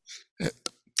 Okay.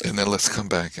 And then let's come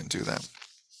back and do that.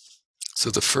 So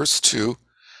the first 2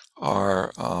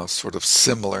 are sort of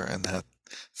similar in that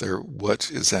they're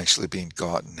what is actually being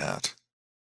gotten at.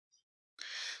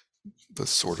 The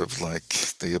sort of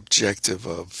like the objective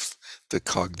of the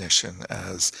cognition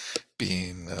as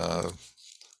being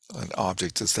an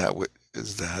object is that what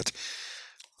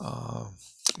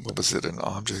was it? An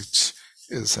object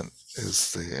is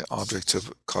the object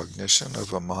of cognition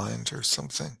of a mind or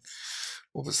something.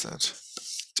 What was that?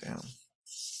 Damn.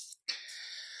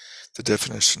 The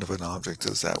definition of an object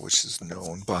is that which is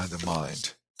known by the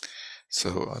mind.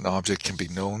 So an object can be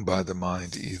known by the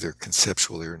mind either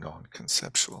conceptually or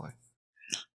non-conceptually.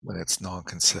 When it's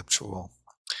non-conceptual,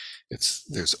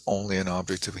 there's only an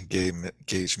object of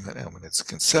engagement, and when it's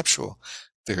conceptual,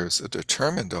 there's a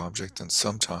determined object, and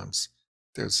sometimes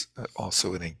there's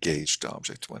also an engaged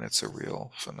object when it's a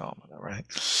real phenomena, right?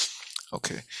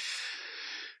 Okay.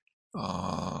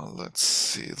 Let's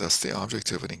see. Thus, the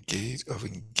object of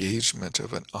engagement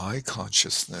of an eye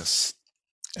consciousness,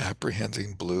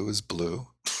 apprehending blue is blue.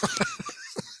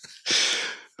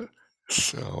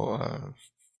 So,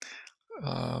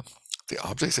 the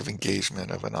object of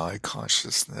engagement of an eye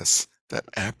consciousness that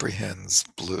apprehends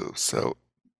blue. So,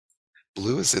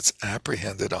 blue is its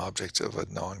apprehended object of a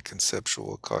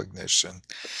non-conceptual cognition,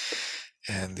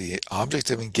 and the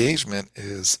object of engagement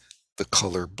is the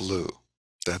color blue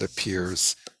that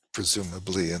appears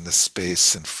presumably in the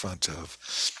space in front of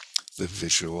the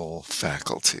visual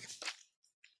faculty.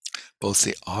 Both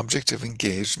the object of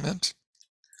engagement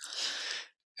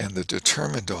and the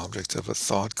determined object of a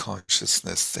thought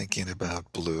consciousness thinking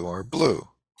about blue are blue.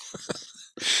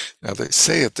 Now they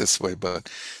say it this way, but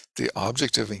the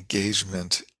object of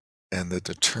engagement and the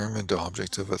determined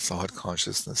object of a thought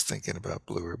consciousness thinking about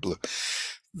blue are blue.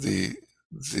 The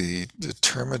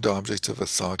determined object of a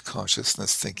thought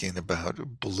consciousness thinking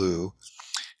about blue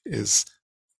is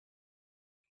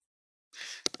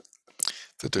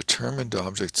the determined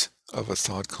object of a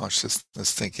thought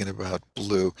consciousness thinking about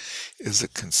blue is a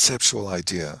conceptual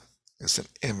idea, is an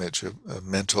image, a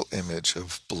mental image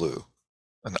of blue,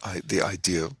 the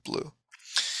idea of blue.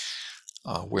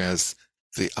 Whereas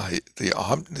the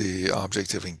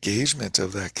object of engagement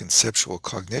of that conceptual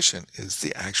cognition is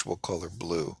the actual color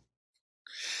blue.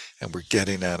 And we're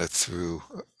getting at it through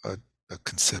a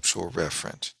conceptual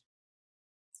referent.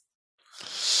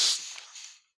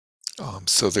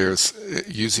 So there's,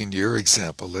 using your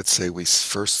example, let's say we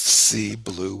first see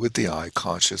blue with the eye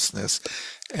consciousness,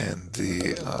 and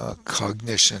the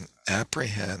cognition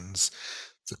apprehends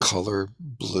the color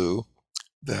blue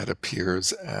that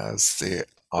appears as the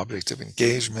object of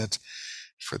engagement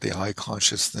for the eye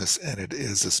consciousness, and it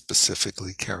is a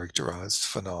specifically characterized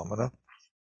phenomena.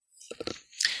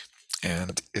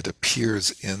 And it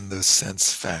appears in the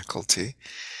sense faculty.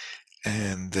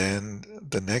 And then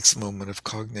the next moment of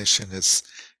cognition is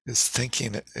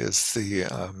thinking, is the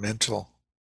mental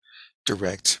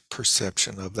direct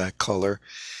perception of that color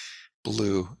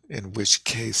blue, in which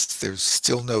case there's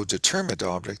still no determined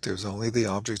object. There's only the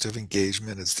object of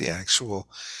engagement as the actual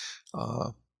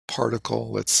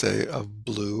particle, let's say, of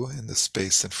blue in the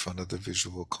space in front of the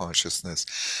visual consciousness.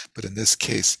 But in this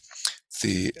case,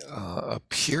 the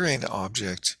appearing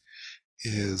object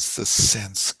is the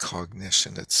sense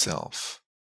cognition itself.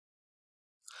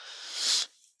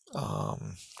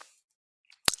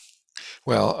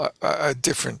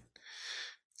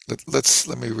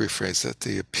 Let me rephrase that.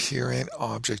 The appearing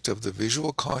object of the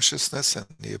visual consciousness and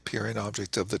the appearing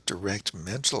object of the direct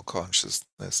mental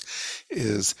consciousness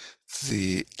is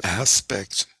the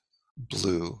aspect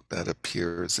blue that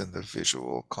appears in the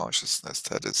visual consciousness.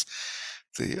 That is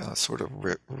the sort of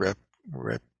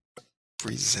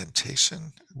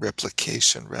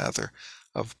replication rather,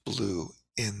 of blue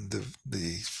in the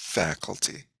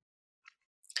faculty,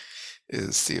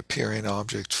 is the appearing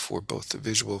object for both the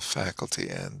visual faculty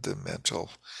and the mental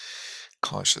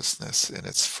consciousness in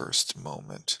its first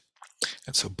moment.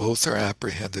 And so both are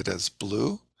apprehended as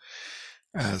blue,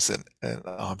 as an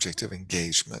object of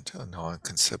engagement, a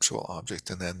non-conceptual object.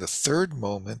 And then the third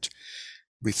moment,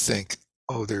 we think,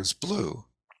 oh, there's blue.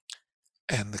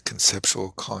 And the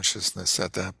conceptual consciousness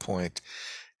at that point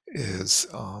is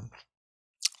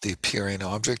the appearing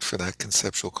object for that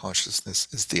conceptual consciousness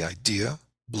is the idea,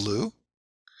 blue.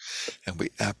 and we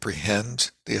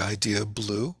apprehend the idea of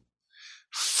blue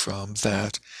from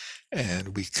that,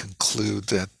 and we conclude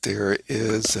that there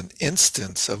is an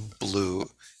instance of blue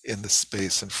in the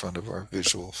space in front of our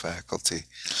visual faculty.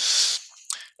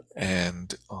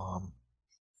 And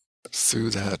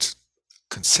through that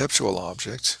conceptual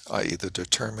object, i.e. the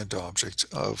determined object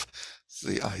of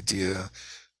the idea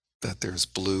that there's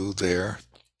blue there,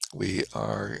 we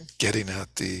are getting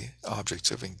at the object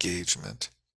of engagement,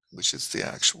 which is the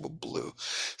actual blue,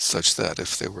 such that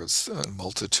if there was a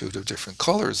multitude of different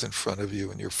colors in front of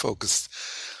you and you're focused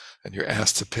and you're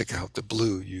asked to pick out the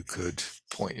blue, you could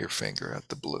point your finger at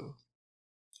the blue.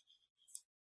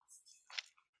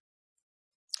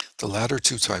 The latter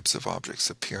two types of objects,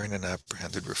 appearing and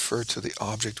apprehended, refer to the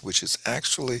object which is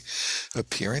actually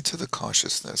appearing to the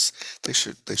consciousness. They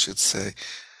should say,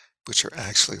 which are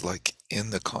actually like in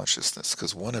the consciousness,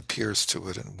 because one appears to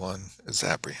it and one is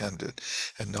apprehended,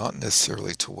 and not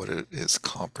necessarily to what it is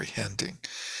comprehending.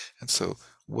 And so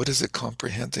what is it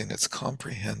comprehending? It's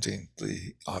comprehending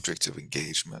the object of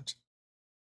engagement.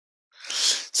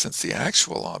 Since the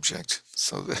actual object,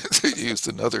 so they used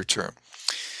another term,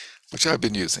 which I've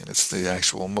been using, it's the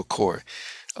actual McCoy,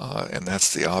 and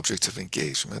that's the object of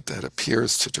engagement that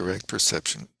appears to direct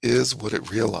perception, is what it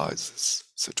realizes.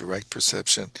 So direct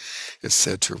perception is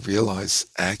said to realize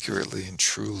accurately and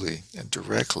truly and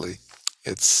directly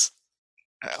its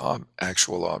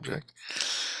actual object.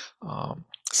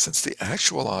 Since the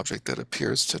actual object that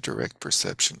appears to direct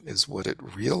perception is what it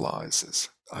realizes,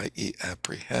 i.e.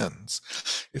 apprehends,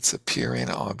 its appearing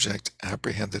object,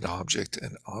 apprehended object,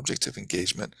 and object of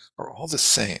engagement are all the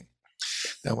same.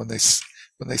 Now when they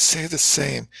say the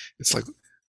same, it's like,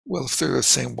 well, if they're the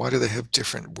same, why do they have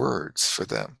different words for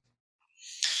them?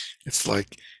 It's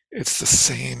like it's the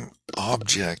same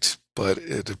object, but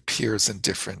it appears in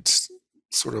different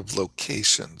sort of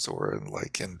locations or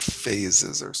in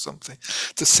phases or something.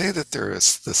 To say that they're the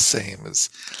same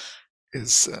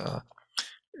is a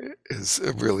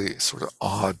really sort of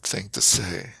odd thing to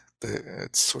say.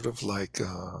 It's sort of like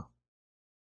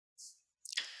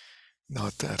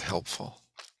not that helpful.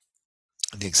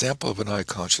 In the example of an eye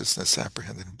consciousness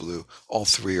apprehended in blue, all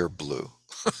three are blue.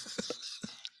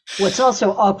 What's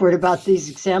also awkward about these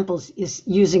examples is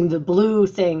using the blue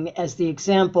thing as the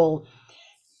example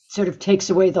sort of takes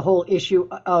away the whole issue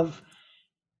of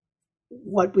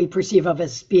what we perceive of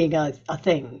as being a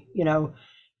thing. You know,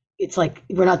 it's like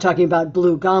we're not talking about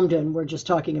blue Gomden, we're just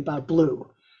talking about blue,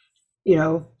 you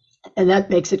know, and that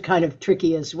makes it kind of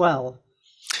tricky as well.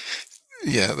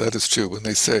 Yeah, that is true. When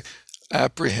they say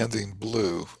apprehending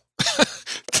blue,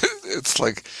 it's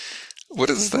like, what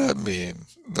does that mean?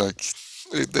 Like,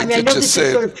 they I mean, I could know just this is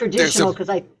say sort of traditional because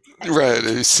right,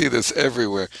 you see this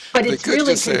everywhere. but They it's could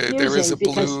really just say there is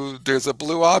confusing there's a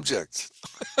blue object.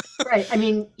 right. I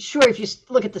mean, sure, if you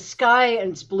look at the sky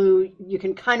and it's blue, you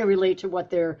can kind of relate to what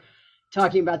they're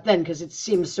talking about then, because it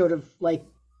seems sort of like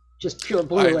just pure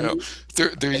blue. I know.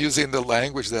 They're using the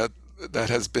language that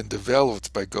has been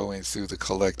developed by going through the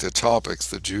collected topics,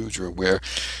 the Judra, where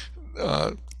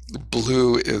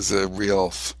blue is a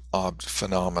real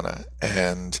phenomena,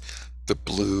 and the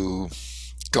blue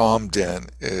Gomden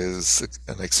is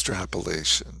an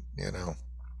extrapolation, you know.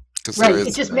 Right,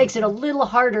 it just makes it a little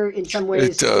harder in some ways.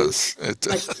 It does. It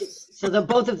does. So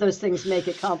both of those things make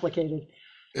it complicated.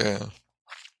 Yeah.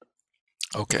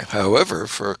 Okay. However,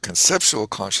 for conceptual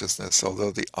consciousness,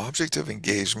 although the object of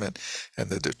engagement and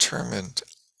the determined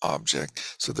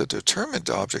object, so the determined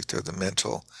object are the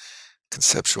mental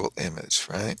conceptual image,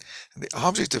 right? And the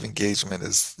object of engagement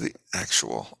is the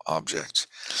actual object.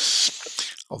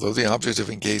 Although the object of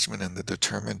engagement and the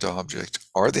determined object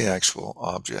are the actual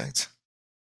object,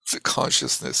 the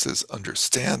consciousness is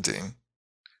understanding.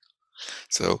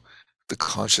 So the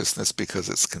consciousness, because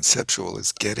it's conceptual,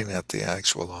 is getting at the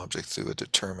actual object through a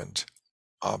determined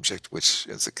object, which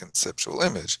is a conceptual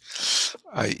image,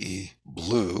 i.e.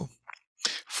 blue.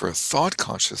 For a thought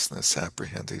consciousness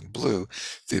apprehending blue,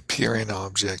 the appearing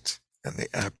object and the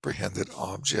apprehended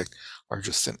object are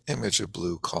just an image of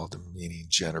blue called a meaning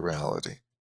generality.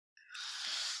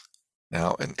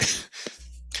 Now, and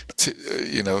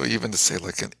even to say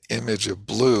like an image of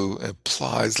blue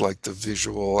implies like the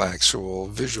actual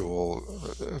visual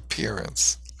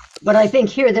appearance. But I think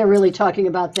here they're really talking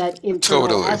about that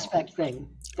internal aspect thing.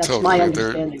 That's my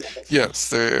understanding of it. Yes,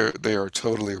 they are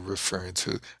totally referring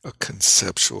to a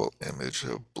conceptual image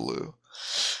of blue.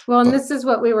 Well, and this is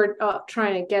what we were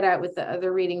trying to get at with the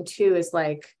other reading too, is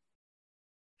like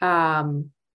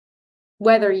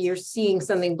whether you're seeing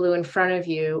something blue in front of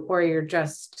you or you're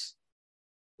just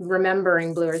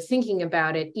remembering blue or thinking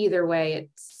about it, either way,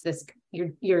 it's this,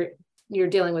 you're you're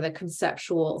dealing with a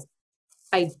conceptual,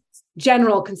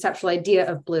 general conceptual idea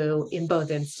of blue in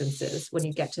both instances when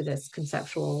you get to this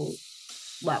conceptual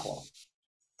level.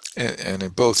 And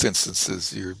in both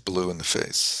instances, you're blue in the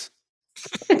face.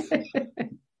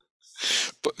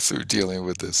 But through dealing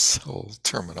with this whole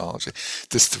terminology,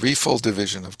 this threefold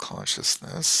division of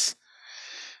consciousness,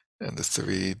 and the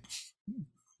threefold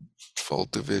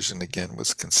division again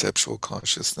was conceptual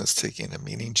consciousness taking a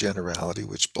meaning generality,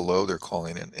 which below they're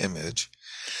calling an image,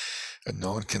 a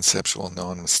non-conceptual,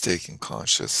 non-mistaken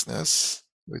consciousness,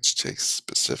 which takes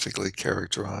specifically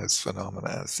characterized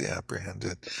phenomena as the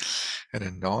apprehended, and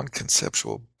a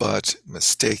non-conceptual but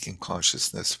mistaken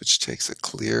consciousness, which takes a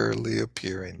clearly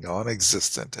appearing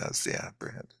non-existent as the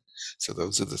apprehended. So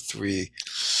those are the three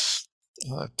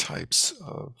types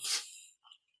of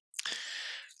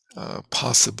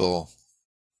possible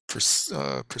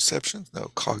perceptions,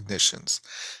 no, cognitions,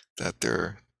 that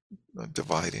they're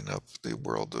dividing up the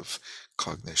world of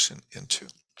cognition into.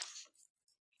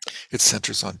 It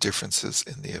centers on differences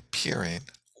in the appearing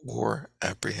or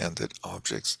apprehended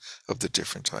objects of the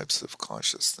different types of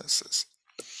consciousnesses.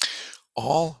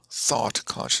 All thought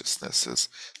consciousnesses,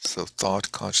 so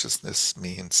thought consciousness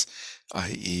means,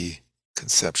 i.e.,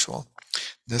 conceptual,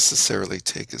 necessarily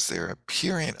take as their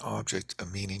appearing object a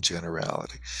meaning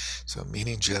generality. So,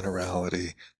 meaning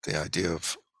generality, the idea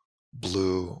of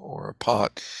blue or a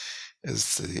pot,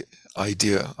 is the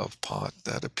idea of pot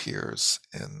that appears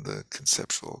in the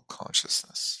conceptual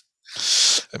consciousness.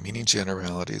 A meaning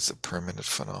generality is a permanent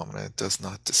phenomenon. It does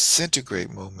not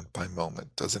disintegrate moment by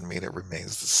moment. Doesn't mean it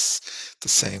remains the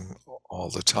same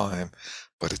all the time,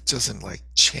 but it doesn't like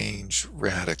change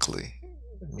radically,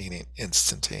 meaning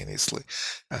instantaneously,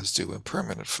 as do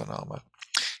impermanent phenomena.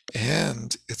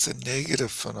 And it's a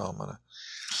negative phenomena,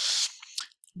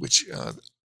 which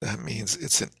that means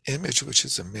it's an image which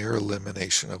is a mere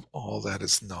elimination of all that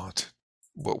is not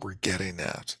what we're getting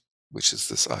at, which is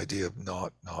this idea of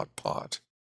not pot.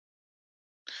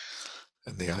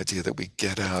 And the idea that we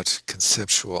get out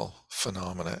conceptual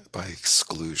phenomena by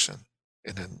exclusion.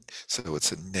 So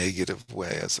it's a negative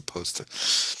way, as opposed to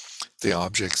the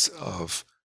objects of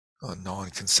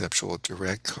non-conceptual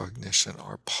direct cognition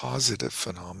are positive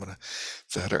phenomena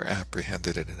that are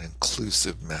apprehended in an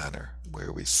inclusive manner,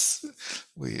 where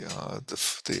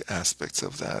the aspects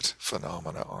of that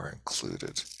phenomena are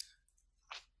included,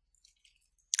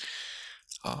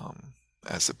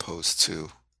 as opposed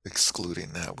to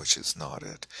excluding that which is not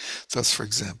it. Thus, for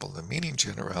example, the meaning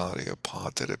generality of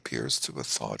pot that appears to a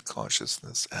thought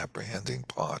consciousness apprehending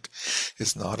pot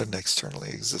is not an externally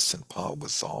existent pot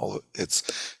with all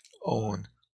its own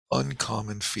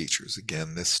uncommon features.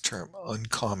 Again, this term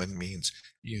uncommon means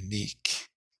unique.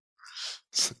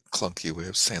 It's a clunky way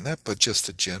of saying that, but just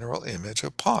a general image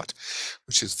of pot,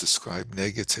 which is described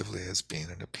negatively as being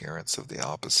an appearance of the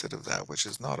opposite of that which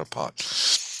is not a pot.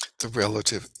 The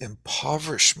relative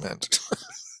impoverishment,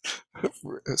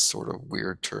 a sort of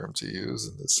weird term to use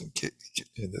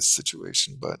in this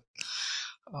situation, but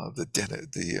the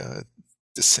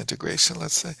disintegration,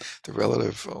 let's say, the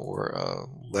relative or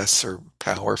less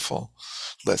powerfulness,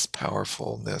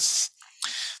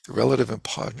 the relative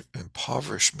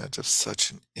impoverishment of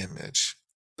such an image,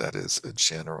 that is a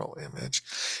general image,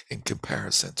 in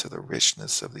comparison to the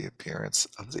richness of the appearance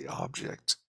of the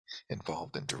object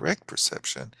involved in direct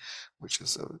perception, which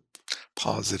is a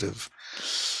positive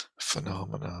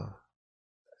phenomena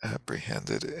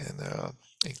apprehended in an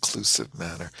inclusive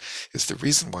manner, is the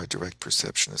reason why direct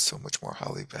perception is so much more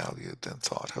highly valued than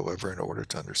thought. However, in order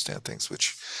to understand things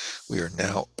which we are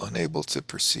now unable to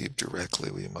perceive directly,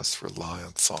 we must rely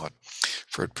on thought,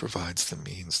 for it provides the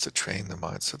means to train the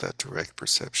mind so that direct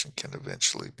perception can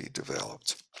eventually be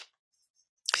developed.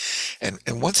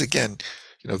 And once again,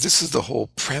 this is the whole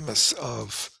premise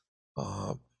of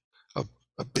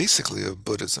basically of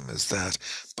Buddhism, is that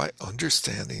by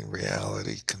understanding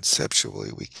reality conceptually,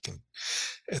 we can,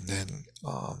 and then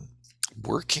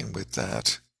working with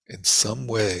that in some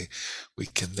way, we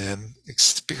can then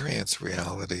experience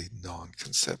reality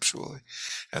non-conceptually,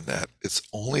 and that it's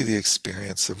only the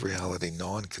experience of reality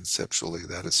non-conceptually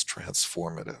that is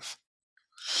transformative.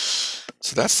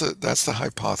 So that's the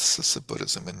hypothesis of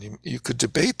Buddhism, and you could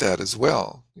debate that as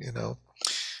well,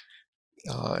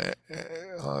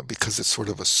 because it's sort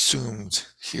of assumed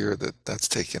here that that's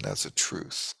taken as a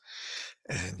truth.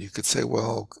 And you could say,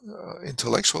 well,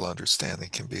 intellectual understanding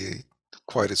can be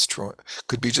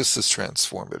could be just as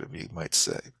transformative, you might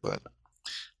say, but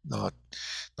not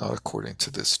according to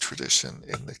this tradition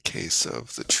in the case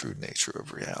of the true nature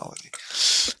of reality.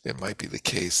 It might be the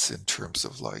case in terms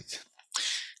of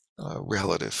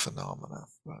relative phenomena,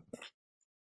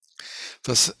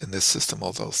 Thus, in this system,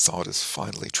 although thought is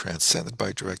finally transcended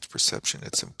by direct perception,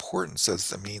 its importance as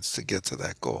the means to get to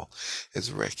that goal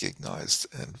is recognized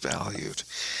and valued.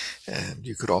 And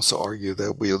you could also argue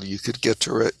that you could get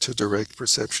to direct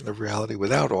perception of reality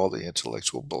without all the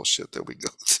intellectual bullshit that we go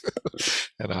through.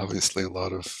 And obviously, a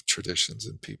lot of traditions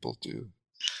and people do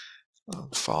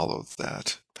follow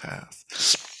that path.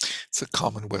 It's a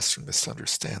common Western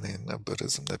misunderstanding of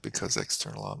Buddhism that because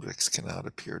external objects cannot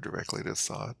appear directly to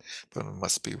thought, but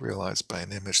must be realized by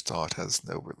an image, thought has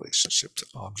no relationship to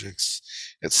objects,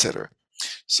 etc.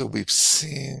 So we've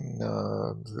seen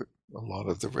a lot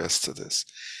of the rest of this,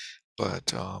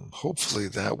 but hopefully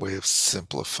that way of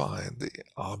simplifying the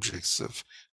objects of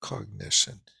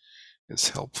cognition is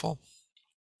helpful.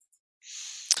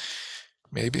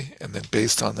 Maybe, and then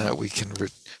based on that, we can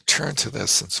return to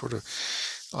this and sort of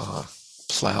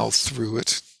plow through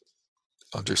it,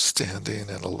 understanding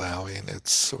and allowing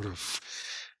its sort of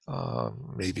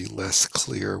maybe less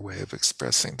clear way of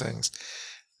expressing things,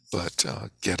 but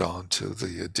get on to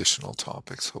the additional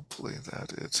topics, hopefully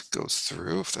that it goes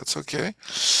through, if that's okay.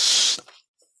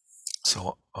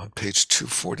 So on page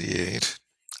 248,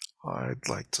 I'd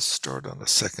like to start on the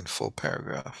second full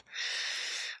paragraph.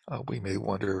 We may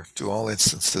wonder, do all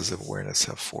instances of awareness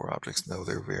have 4 objects? No,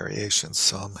 there are variations.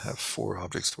 Some have 4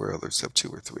 objects where others have 2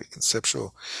 or 3.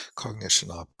 Conceptual cognition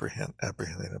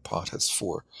apprehending a pot has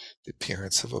 4. The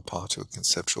appearance of a pot to a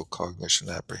conceptual cognition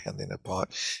apprehending a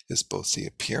pot is both the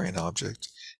appearing object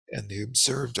and the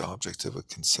observed object of a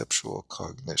conceptual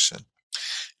cognition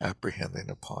apprehending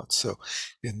a pot. So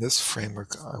in this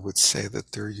framework, I would say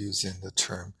that they're using the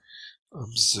term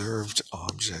observed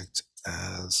object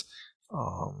as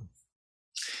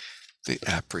the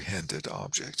apprehended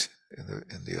object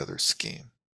in the other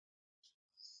scheme.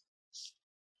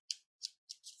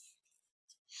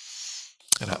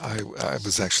 And I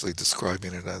was actually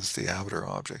describing it as the outer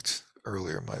object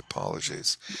earlier. My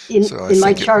apologies. In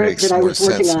my chart that I was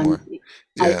working on,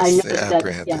 yes, I noticed the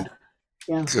apprehended. that.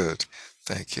 Yeah. Good.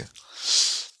 Thank you.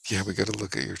 Yeah, we got to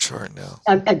look at your chart now.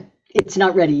 It's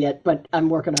not ready yet, but I'm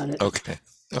working on it. Okay.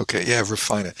 Yeah,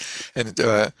 refine it. And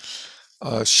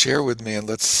share with me, and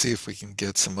let's see if we can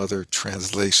get some other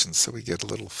translations so we get a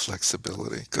little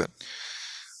flexibility. Good.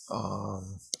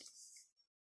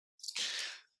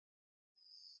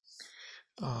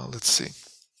 Let's see.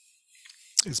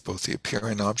 Is both the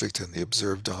appearing object and the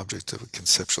observed object of a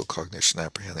conceptual cognition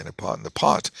apprehending a pot. And the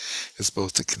pot is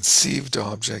both the conceived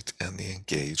object and the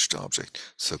engaged object.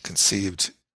 So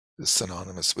conceived is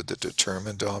synonymous with the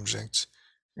determined object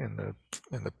in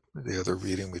the other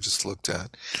reading we just looked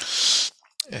at.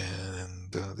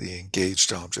 And the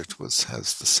engaged object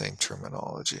has the same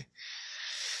terminology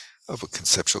of a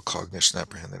conceptual cognition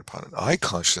apprehending upon an eye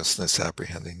consciousness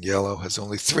apprehending yellow has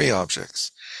only 3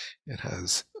 objects. It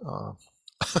has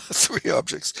 3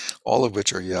 objects, all of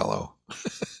which are yellow.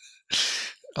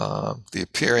 The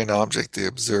appearing object, the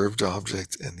observed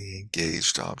object, and the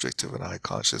engaged object of an eye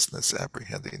consciousness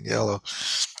apprehending yellow.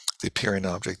 The appearing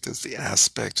object is the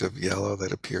aspect of yellow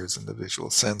that appears in the visual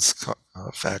sense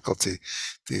faculty.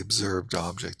 The observed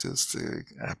object is the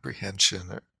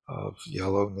apprehension of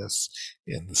yellowness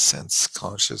in the sense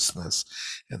consciousness,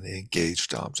 and the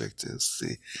engaged object is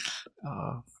the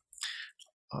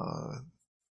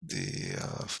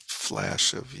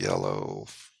flash of yellow,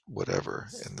 whatever,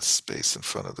 in the space in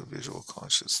front of the visual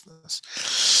consciousness.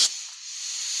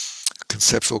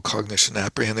 Conceptual cognition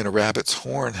apprehending a rabbit's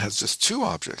horn has just 2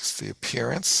 objects. The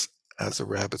appearance as a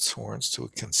rabbit's horns to a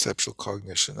conceptual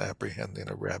cognition apprehending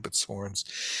a rabbit's horns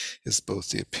is both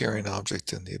the appearing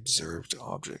object and the observed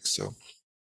object. So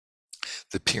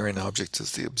the appearing object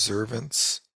is the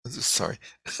observance. It's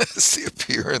the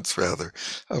appearance, rather,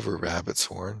 of a rabbit's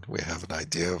horn. We have an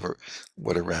idea of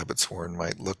what a rabbit's horn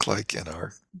might look like in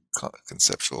our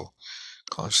conceptual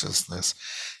consciousness.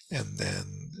 And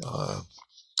then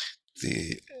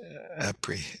the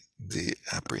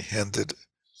apprehended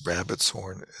rabbit's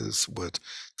horn is what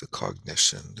the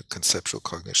conceptual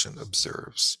cognition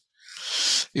observes.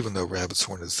 Even though rabbit's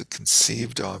horn is the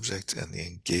conceived object and the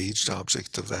engaged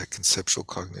object of that conceptual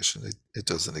cognition, it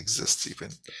doesn't exist even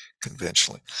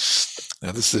conventionally.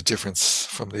 Now, this is a difference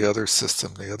from the other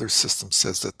system. The other system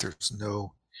says that there's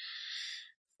no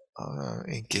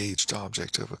engaged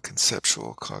object of a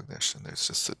conceptual cognition. There's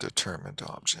just a determined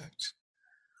object.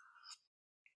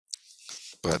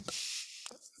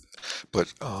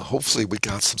 But hopefully we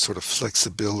got some sort of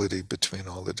flexibility between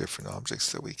all the different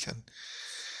objects that we can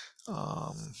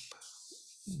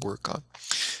work on.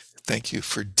 Thank you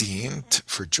for Dean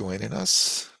for joining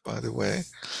us, by the way.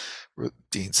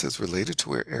 Dean says, related to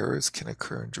where errors can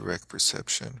occur in direct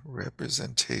perception,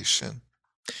 representation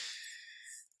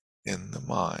in the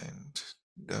mind.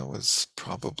 That was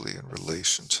probably in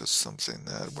relation to something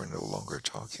that we're no longer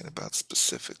talking about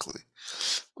specifically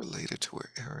related to where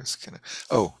errors can.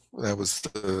 Oh, that was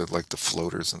like the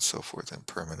floaters and so forth,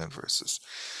 impermanent versus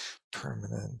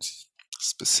permanent,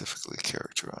 specifically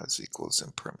characterized equals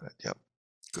impermanent. Yep,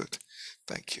 good.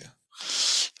 Thank you.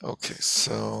 Okay,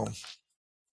 so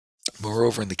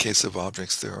moreover, in the case of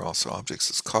objects, there are also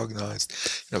objects as cognized.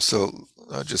 So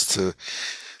just to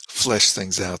flesh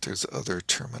things out, there's other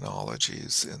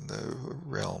terminologies in the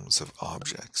realms of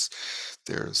objects.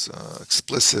 There's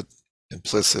explicit,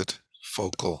 implicit,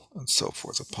 focal, and so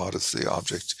forth. A pot is the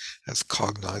object as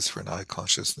cognized for an eye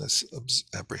consciousness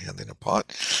apprehending a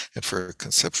pot, and for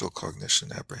conceptual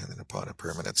cognition apprehending a pot.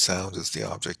 Impermanent sound is the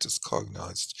object as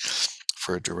cognized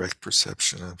for a direct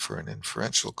perception, and for an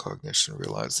inferential cognition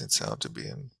realizing sound to be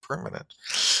impermanent.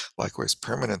 Likewise,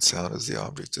 permanent sound is the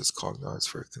object as cognized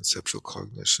for a conceptual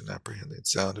cognition apprehending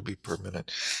sound to be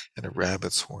permanent, and a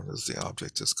rabbit's horn is the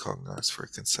object as cognized for a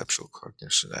conceptual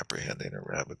cognition apprehending a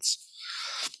rabbit's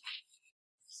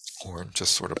horn.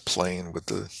 Just sort of playing with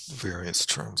the various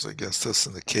terms, I guess. Thus,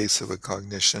 in the case of a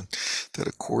cognition that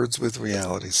accords with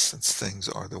reality, since things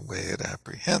are the way it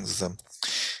apprehends them,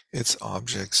 its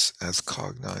objects as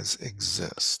cognized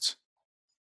exist.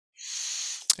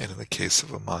 And in the case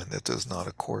of a mind that does not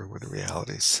accord with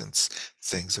reality, since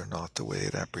things are not the way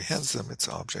it apprehends them, its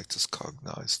object as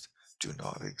cognized do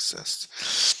not exist.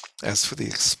 As for the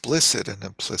explicit and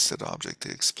implicit object,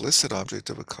 the explicit object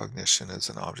of a cognition is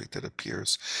an object that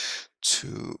appears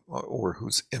to, or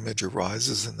whose image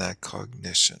arises in that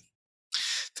cognition.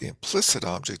 The implicit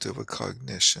object of a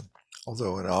cognition,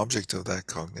 although an object of that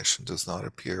cognition does not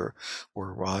appear or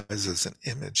arise as an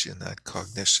image in that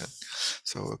cognition.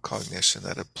 So a cognition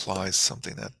that applies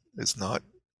something that is not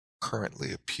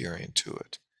currently appearing to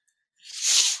it.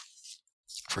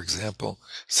 For example,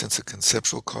 since a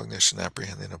conceptual cognition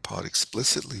apprehending a pot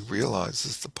explicitly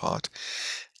realizes the pot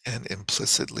and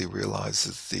implicitly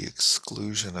realizes the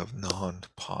exclusion of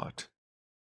non-pot,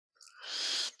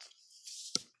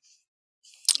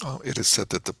 it is said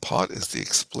that the pot is the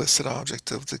explicit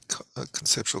object of the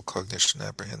conceptual cognition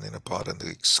apprehending a pot, and the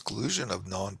exclusion of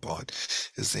non-pot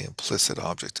is the implicit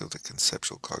object of the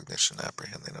conceptual cognition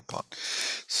apprehending a pot.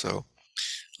 So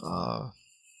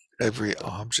every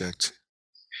object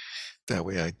that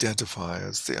we identify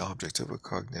as the object of a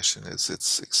cognition is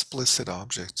its explicit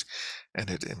object, and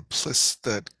it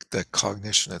that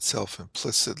cognition itself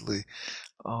implicitly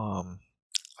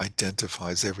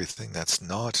identifies everything that's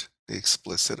not the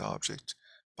explicit object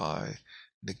by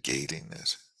negating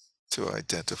it to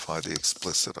identify the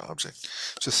explicit object.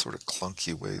 Just sort of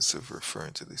clunky ways of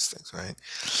referring to these things, right?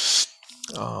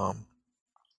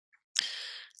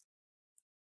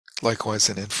 Likewise,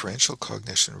 an inferential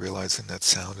cognition realizing that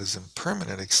sound is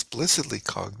impermanent explicitly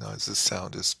cognizes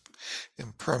sound as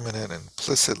impermanent, and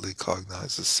implicitly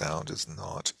cognizes sound as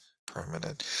not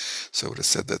permanent. So it is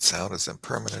said that sound is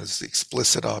impermanent as the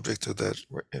explicit object of that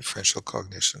inferential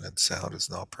cognition, and sound is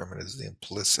not permanent as the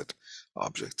implicit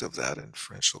object of that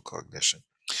inferential cognition.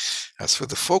 As for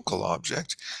the focal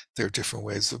object, there are different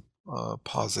ways of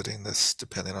positing this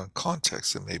depending on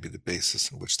context. It may be the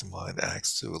basis in which the mind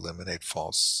acts to eliminate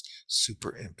false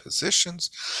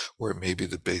superimpositions, or it may be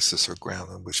the basis or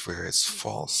ground on which various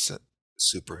false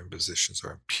superimpositions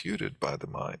are imputed by the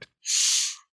mind.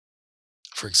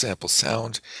 For example,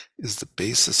 sound is the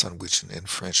basis on which an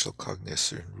inferential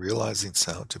cognition, realizing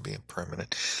sound to be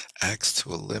impermanent, acts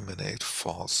to eliminate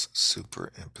false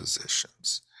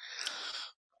superimpositions.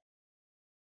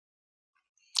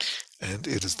 And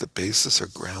it is the basis or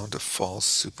ground of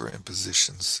false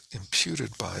superimpositions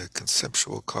imputed by a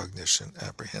conceptual cognition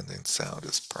apprehending sound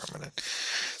as permanent.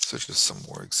 So just some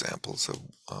more examples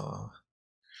of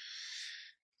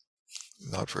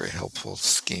not very helpful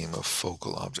scheme of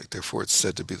focal object. Therefore, it's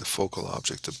said to be the focal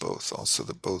object of both. Also,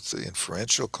 that both the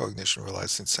inferential cognition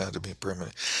realizing sound to be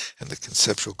permanent and the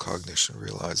conceptual cognition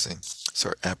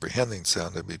apprehending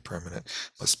sound to be permanent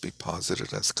must be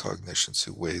posited as cognitions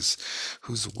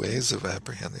whose ways of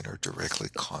apprehending are directly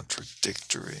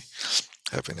contradictory,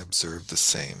 having observed the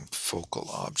same focal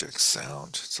object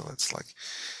sound. So it's like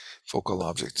focal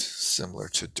object similar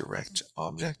to direct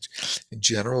object. In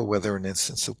general, whether an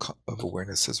instance of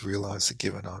awareness has realized a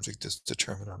given object is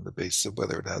determined on the basis of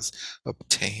whether it has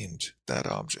obtained that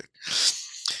object.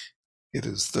 It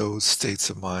is those states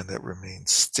of mind that remain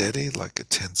steady, like a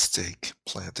tent stake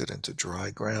planted into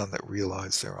dry ground, that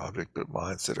realize their object, but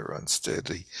minds that are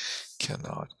unsteady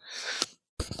cannot.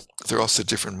 There are also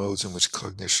different modes in which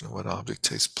cognition of an object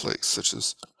takes place, such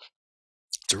as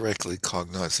directly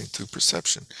cognizing through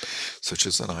perception, such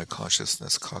as an eye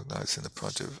consciousness cognizing the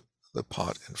the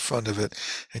pot in front of it,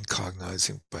 and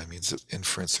cognizing by means of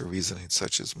inference or reasoning,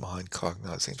 such as mind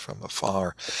cognizing from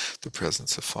afar the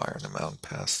presence of fire in a mountain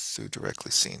passed through,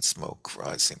 directly seeing smoke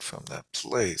rising from that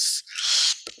place.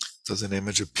 Does an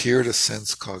image appear to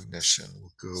sense cognition?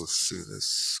 We'll go through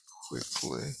this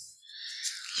quickly.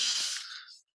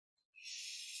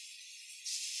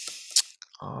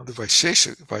 The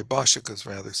Vaibhashikas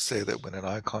rather say that when an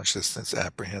eye consciousness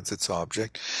apprehends its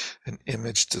object, an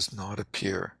image does not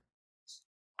appear.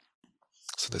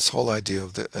 So this whole idea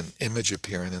of an image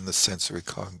appearing in the sensory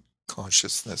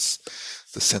consciousness,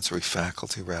 the sensory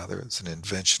faculty rather, is an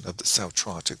invention of the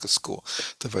Sautratika school.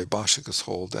 The Vaibhashikas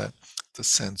hold that the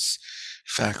sense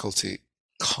faculty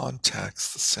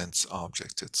contacts the sense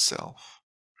object itself.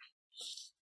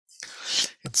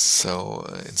 And so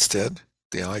instead,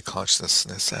 the eye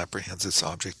consciousness apprehends its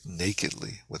object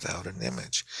nakedly without an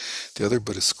image. The other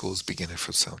Buddhist schools, beginning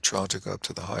from Sautratika up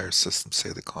to the higher systems, say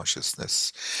the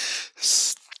consciousness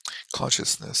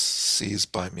sees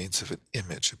by means of an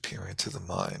image appearing to the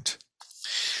mind.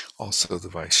 Also, the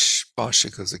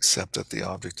Vaibhashikas accept that the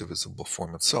object of visible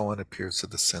form and so on appears to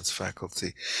the sense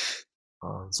faculty,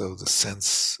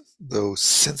 though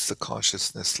since the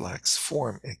consciousness lacks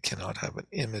form, it cannot have an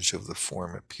image of the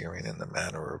form appearing in the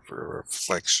manner of a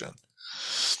reflection.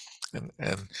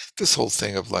 And this whole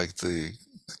thing of like the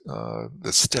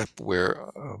step where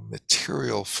a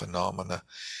material phenomena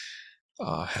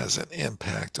has an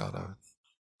impact on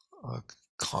a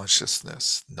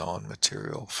consciousness,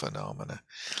 non-material phenomena,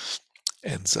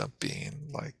 ends up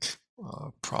being like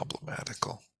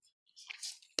problematical.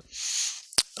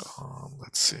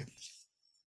 Let's see.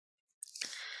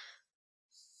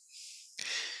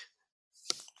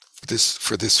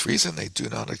 For this reason, they do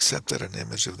not accept that an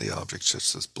image of the object,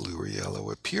 just as blue or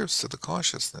yellow, appears to the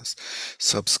consciousness.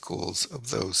 Sub-schools of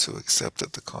those who accept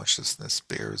that the consciousness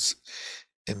bears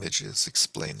images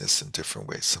explain this in different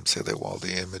ways. Some say that while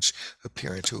the image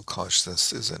appearing to a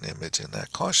consciousness is an image in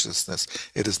that consciousness,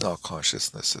 it is not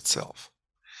consciousness itself,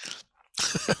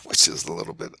 which is a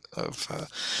little bit of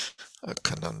a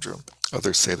conundrum.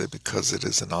 Others say that because it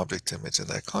is an object image in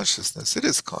that consciousness, it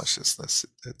is consciousness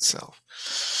itself.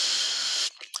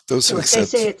 Those who So if they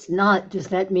accept, say it's not, does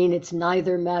that mean it's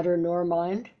neither matter nor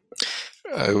mind?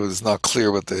 it was not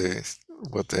clear what they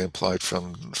implied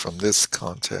from this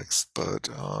context, but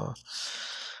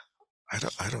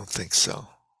I don't think so.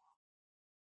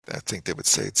 I think they would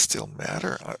say it's still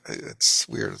matter. It's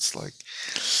weird. It's like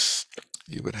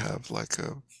you would have like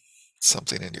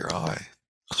something in your eye.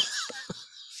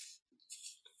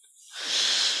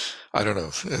 I don't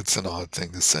know. It's an odd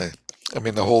thing to say. I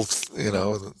mean, the whole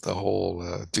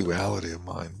duality of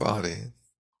mind-body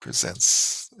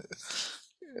presents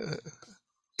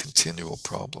continual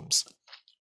problems.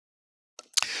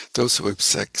 Those who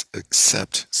accept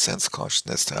sense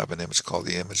consciousness to have an image called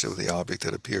the image of the object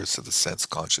that appears to the sense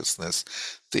consciousness,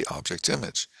 the object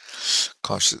image.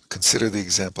 Consider the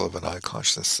example of an eye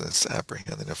consciousness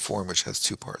apprehending a form which has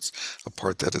two parts, a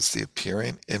part that is the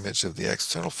appearing image of the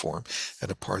external form,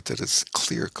 and a part that is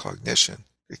clear cognition,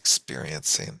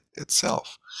 experiencing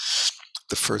itself.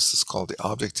 The first is called the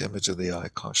object image of the eye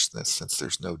consciousness, since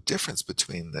there's no difference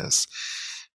between this.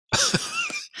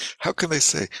 How can they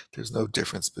say there's no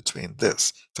difference between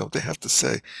this? Don't they have to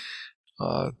say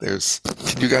can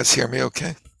you guys hear me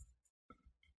okay?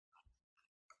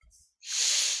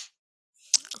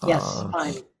 Yes,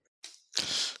 fine.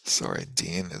 Sorry,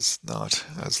 Dean has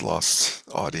lost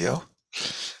audio.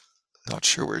 Not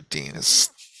sure where Dean is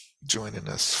joining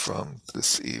us from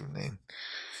this evening.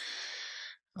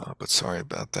 But sorry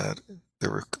about that.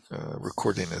 The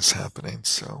recording is happening,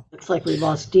 so. Looks like we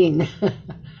lost Dean.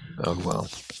 Oh well,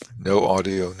 no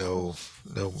audio, no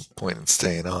point in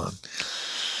staying on.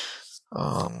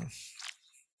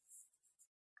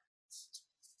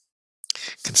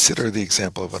 Consider the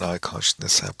example of an eye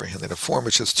consciousness apprehending a form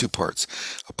which has two parts,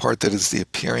 a part that is the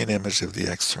appearing image of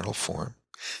the external form,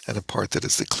 and a part that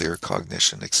is the clear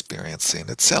cognition experiencing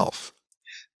itself,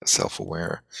 a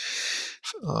self-aware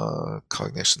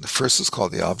cognition. The first is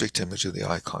called the object image of the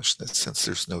eye consciousness, since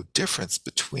there's no difference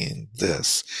between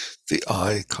this, the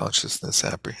eye consciousness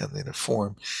apprehending a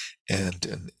form, and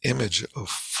an image of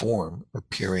form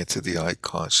appearing to the eye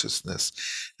consciousness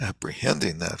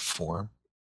apprehending that form.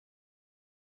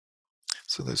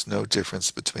 So there's no difference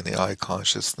between the eye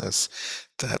consciousness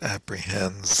that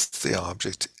apprehends the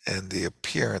object and the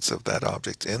appearance of that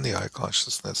object in the eye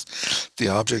consciousness. The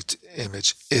object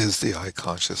image is the eye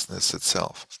consciousness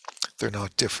itself. They're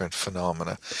not different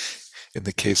phenomena. In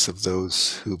the case of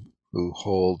those who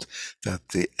hold that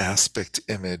the aspect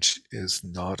image is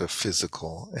not a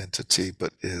physical entity,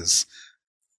 but is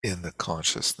in the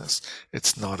consciousness.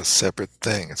 It's not a separate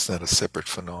thing. It's not a separate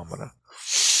phenomena.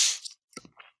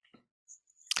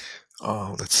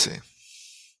 Let's see.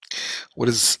 What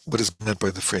is meant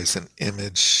by the phrase "an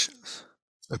image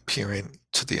appearing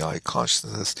to the eye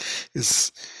consciousness"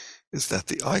 is that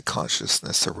the eye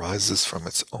consciousness arises from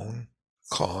its own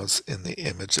cause in the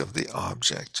image of the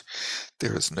object.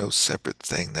 There is no separate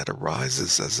thing that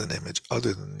arises as an image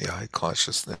other than the eye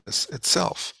consciousness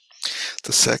itself.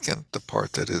 The second, the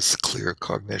part that is clear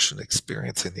cognition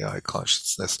experiencing the eye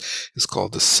consciousness, is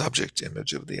called the subject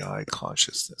image of the eye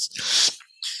consciousness.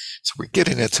 So we're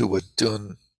getting into what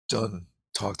Dunn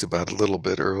talked about a little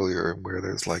bit earlier, where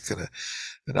there's like an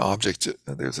object,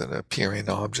 there's an appearing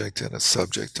object and a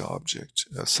subject object,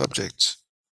 a subject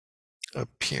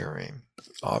appearing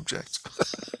object.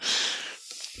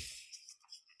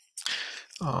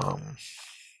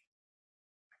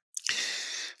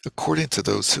 According to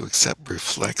those who accept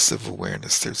reflexive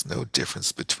awareness, there's no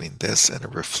difference between this and a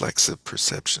reflexive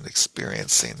perception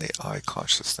experiencing the eye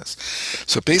consciousness.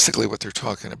 So basically what they're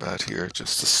talking about here,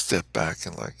 just to step back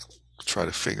and like try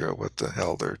to figure out what the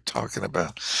hell they're talking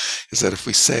about, is that if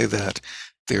we say that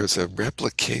there's a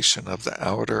replication of the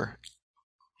outer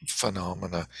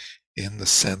phenomena in the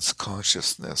sense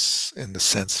consciousness, in the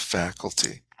sense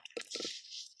faculty,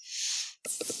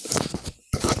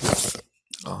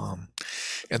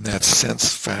 and that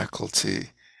sense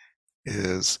faculty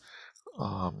is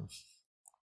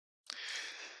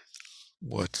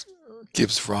what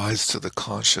gives rise to the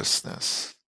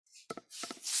consciousness.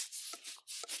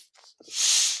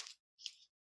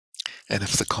 And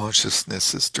if the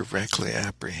consciousness is directly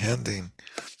apprehending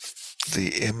the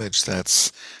image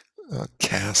that's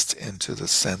cast into the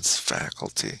sense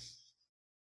faculty,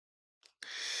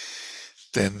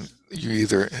 then you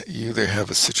either have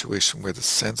a situation where the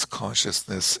sense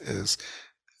consciousness is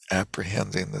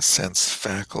apprehending the sense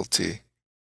faculty,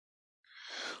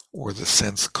 or the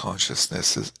sense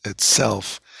consciousness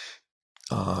itself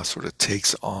sort of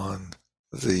takes on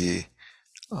the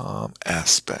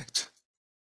aspect.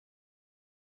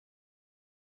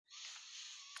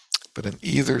 But in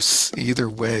either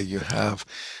way, you have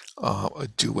a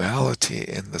duality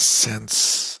in the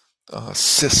sense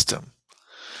system,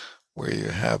 where you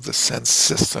have the sense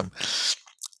system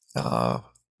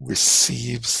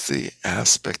receives the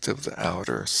aspect of the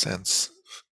outer sense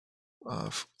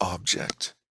of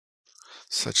object,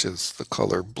 such as the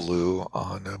color blue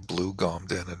on a blue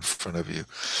Gomden in front of you,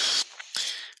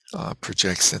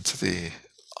 projects into the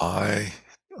eye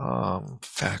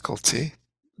faculty,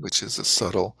 which is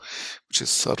subtle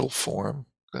form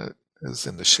that is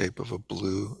in the shape of a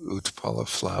blue Utpala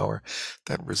flower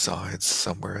that resides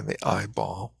somewhere in the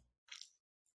eyeball.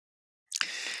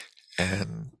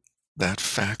 And that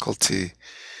faculty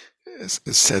is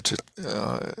said to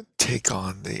take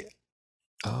on the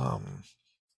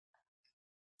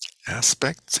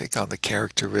take on the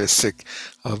characteristic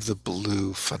of the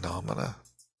blue phenomena.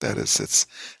 That is its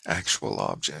actual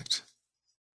object,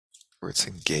 or its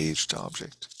engaged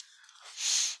object,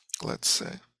 let's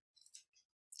say.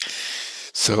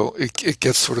 So it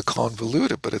gets sort of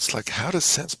convoluted, but it's like, how does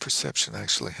sense perception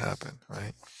actually happen,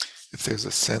 right? If there's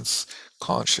a sense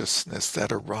consciousness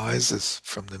that arises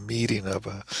from the meeting of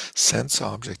a sense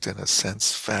object and a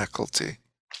sense faculty,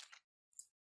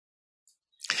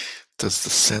 does the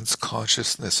sense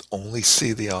consciousness only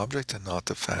see the object and not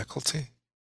the faculty?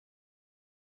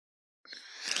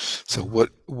 So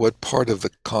what part of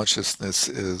the consciousness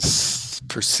is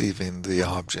perceiving the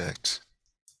object?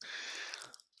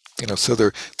 So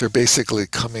they're basically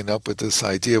coming up with this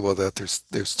idea, well, that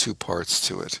there's two parts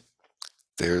to it.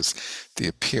 There's the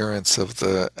appearance of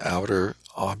the outer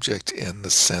object in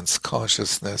the sense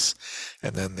consciousness,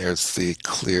 and then there's the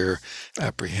clear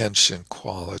apprehension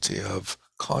quality of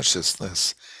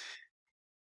consciousness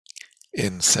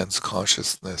in sense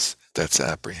consciousness that's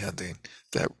apprehending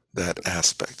that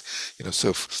aspect.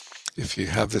 So if you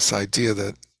have this idea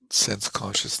that sense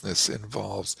consciousness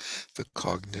involves the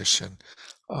cognition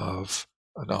of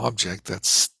an object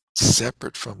that's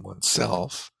separate from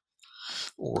oneself,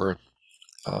 or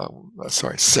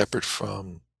separate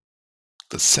from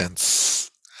the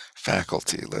sense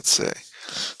faculty, let's say,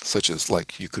 such as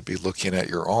like you could be looking at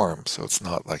your arm, so it's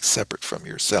not like separate from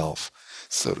yourself,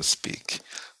 so to speak,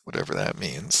 whatever that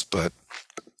means, but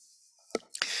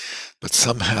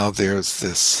somehow there's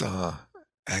this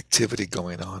activity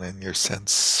going on in your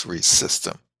sensory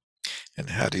system.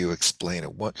 And how do you explain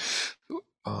it?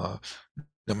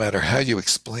 No matter how you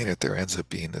explain it, there ends up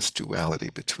being this duality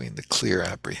between the clear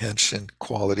apprehension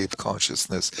quality of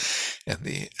consciousness and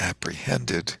the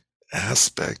apprehended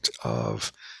aspect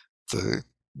of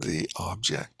the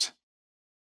object.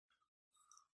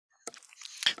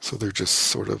 So they're just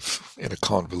sort of in a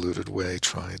convoluted way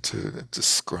trying to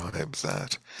describe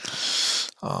that.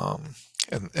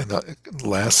 And the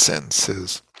last sentence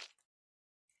is,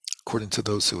 according to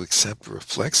those who accept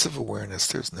reflexive awareness,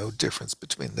 there's no difference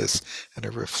between this and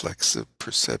a reflexive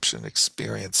perception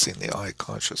experiencing the I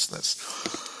consciousness.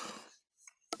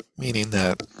 Meaning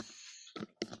that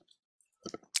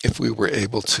if we were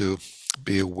able to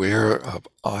be aware of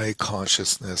I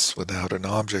consciousness without an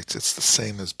object, it's the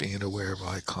same as being aware of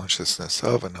I consciousness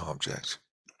of an object,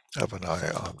 of an I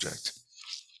object.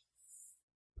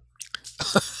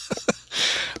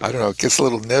 I don't know, it gets a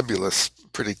little nebulous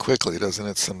pretty quickly, doesn't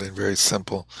it? Something very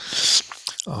simple.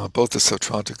 Both the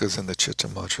Sautrantikas and the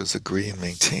Chittamatras agree in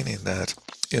maintaining that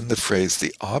in the phrase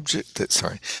the object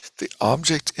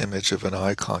image of an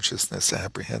I consciousness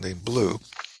apprehending blue,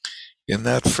 in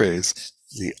that phrase,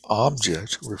 the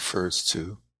object refers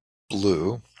to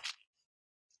blue.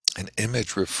 An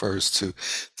image refers to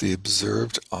the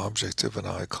observed object of an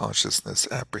I consciousness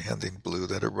apprehending blue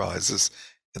that arises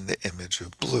in the image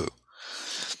of blue.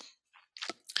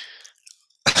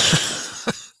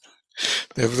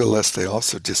 Nevertheless, they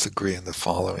also disagree in the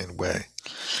following way.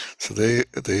 So they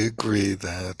agree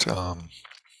that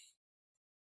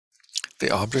the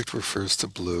object refers to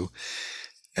blue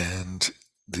and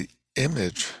the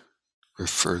image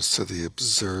refers to the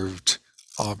observed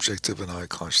object of an I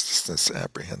consciousness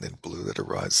apprehending blue that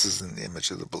arises in the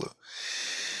image of the blue.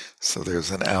 So there's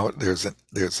an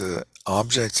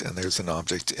object and there's an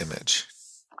object image.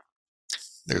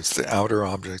 There's the outer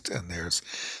object and there's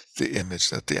the image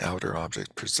that the outer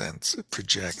object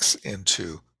projects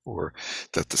into, or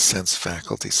that the sense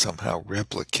faculty somehow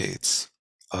replicates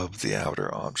of the outer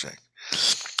object.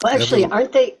 Well, actually,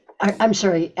 aren't they? I'm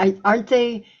sorry. Aren't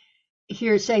they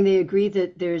here saying they agree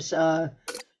that there's? They're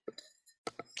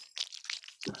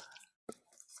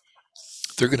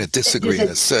going to disagree in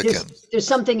a second. There's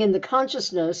something in the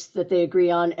consciousness that they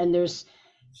agree on, and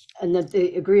that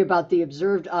they agree about the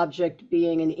observed object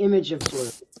being an image of blue.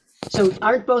 So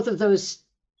aren't both of those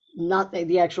not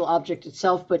the actual object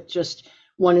itself, but just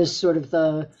one is sort of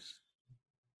the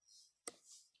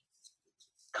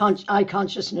I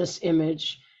consciousness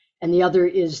image, and the other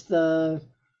is the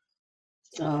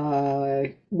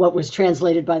what was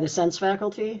translated by the sense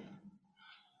faculty?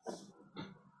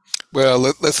 Well,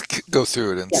 let's go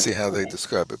through it and see how they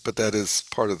describe it, but that is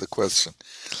part of the question,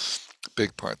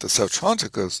 big part. The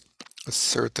Sautrantikas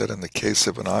assert that in the case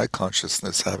of an I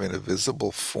consciousness having a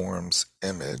visible form's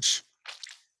image,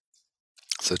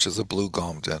 such as a blue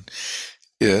Gomden,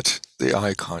 the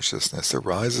I consciousness,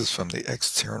 arises from the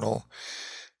external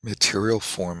material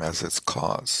form as its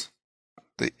cause,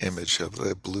 the image of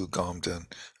the blue Gomden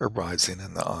arising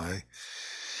in the I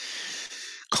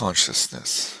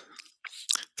consciousness.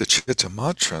 The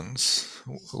Chittamatrans,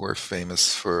 who are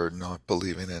famous for not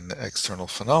believing in external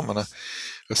phenomena,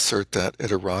 assert that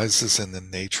it arises in the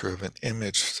nature of an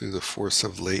image through the force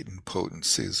of latent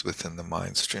potencies within the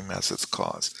mind stream as its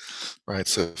cause. Right?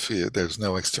 So if there's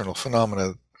no external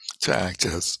phenomena to act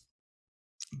as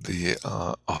the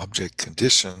object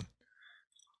condition,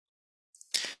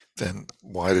 then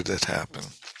why did it happen?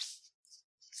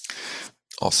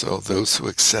 Also, those who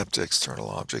accept external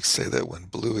objects say that when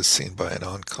blue is seen by an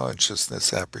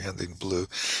unconsciousness apprehending blue,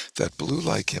 that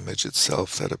blue-like image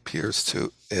itself that appears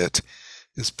to it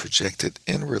is projected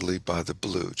inwardly by the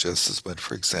blue, just as when,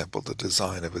 for example, the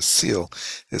design of a seal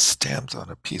is stamped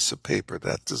on a piece of paper,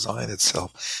 that design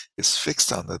itself is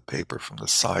fixed on the paper from the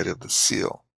side of the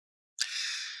seal.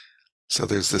 So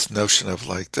there's this notion of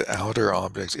like the outer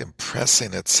object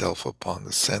impressing itself upon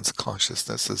the sense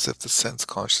consciousness as if the sense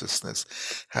consciousness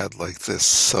had like this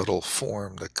subtle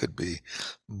form that could be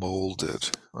molded,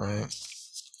 right?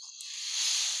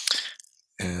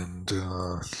 And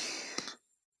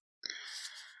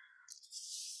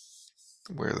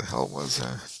where the hell was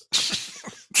I?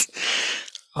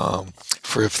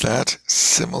 For if that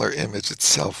similar image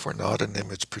itself were not an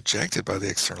image projected by the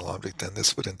external object, then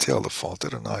this would entail the fault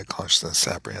that an I consciousness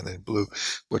apprehending blue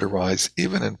would arise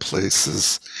even in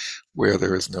places where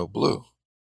there is no blue,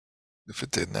 if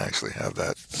it didn't actually have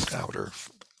that outer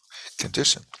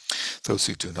condition. Those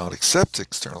who do not accept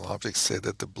external objects say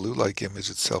that the blue-like image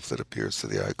itself that appears to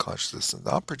the I consciousness is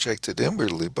not projected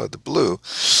inwardly by the blue.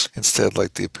 Instead,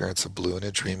 like the appearance of blue in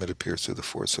a dream, it appears through the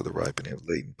force of the ripening of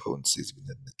latent potencies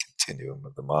within the continuum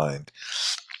of the mind.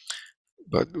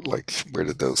 But like, where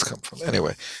did those come from?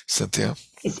 Anyway, Cynthia?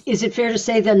 Is it fair to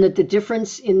say then that the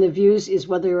difference in the views is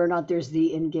whether or not there's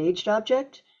the engaged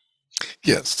object?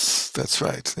 Yes, that's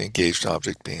right. The engaged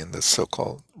object being the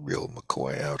so-called real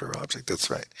McCoy outer object. That's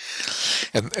right.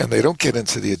 And they don't get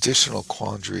into the additional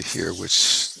quandary here,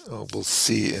 which we'll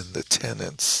see in the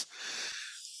tenets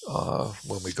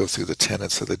when we go through the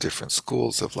tenets of the different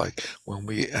schools of like when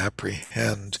we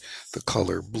apprehend the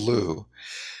color blue,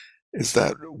 is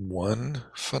that one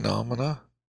phenomena?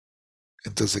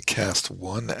 And does it cast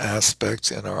one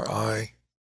aspect in our eye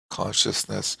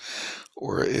consciousness?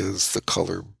 Or is the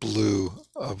color blue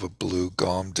of a blue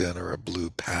Gomden or a blue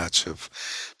patch of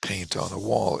paint on a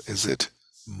wall, is it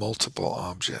multiple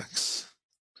objects?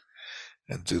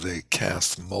 And do they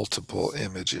cast multiple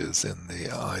images in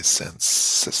the eye sense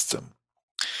system?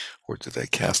 Or do they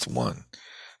cast one?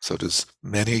 So does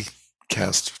many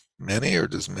cast many, or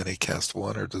does many cast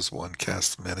one, or does one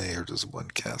cast many, or does one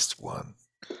cast one?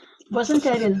 Wasn't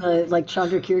that in the like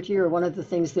Chandrakirti or one of the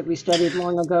things that we studied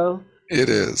long ago? It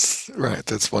is, right.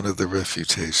 That's one of the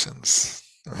refutations,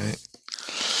 right?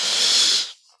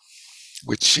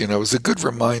 Which, is a good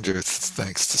reminder,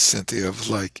 thanks to Cynthia, of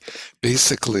like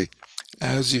basically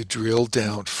as you drill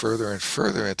down further and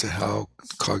further into how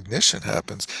cognition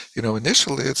happens,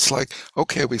 initially it's like,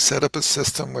 okay, we set up a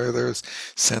system where there's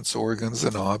sense organs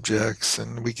and objects,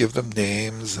 and we give them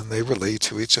names, and they relate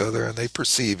to each other, and they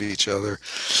perceive each other,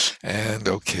 and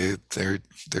okay,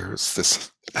 there's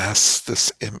this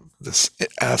aspect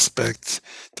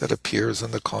that appears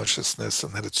in the consciousness,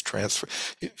 and then it's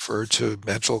transferred to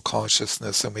mental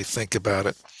consciousness, and we think about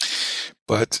it.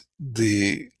 But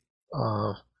the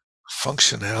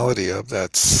functionality of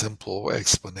that simple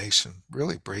explanation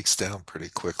really breaks down pretty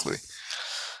quickly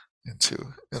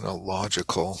in a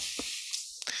logical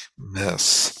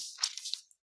mess.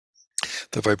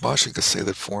 The Vaibhashikas say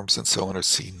that forms and so on are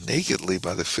seen nakedly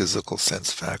by the physical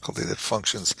sense faculty that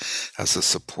functions as a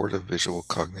support of visual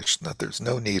cognition, that there's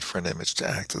no need for an image to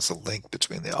act as a link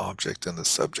between the object and the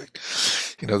subject.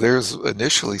 Theirs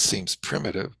initially seems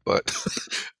primitive, but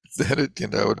then it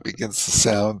begins to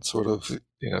sound sort of,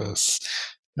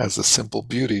 has a simple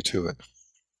beauty to it.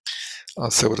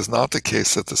 So it is not the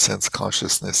case that the sense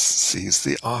consciousness sees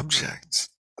the object.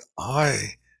 The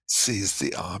eye sees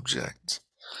the object.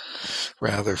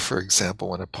 Rather, for example,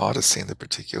 when a pot is seen, the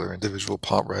particular individual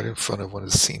pot right in front of one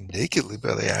is seen nakedly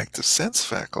by the active sense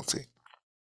faculty.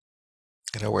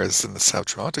 Whereas in the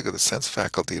Sautrantika, the sense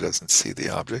faculty doesn't see the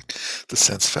object. The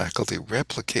sense faculty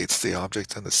replicates the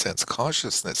object, and the sense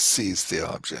consciousness sees the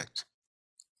object.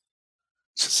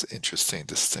 It's just an interesting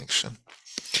distinction.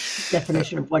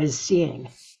 Definition of what is seeing.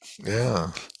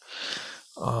 Yeah.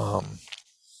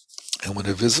 And when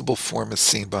a visible form is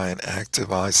seen by an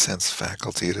active eye sense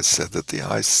faculty, it is said that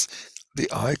the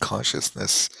eye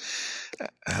consciousness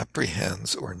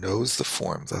apprehends or knows the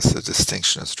form. Thus, the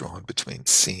distinction is drawn between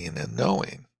seeing and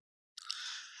knowing.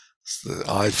 So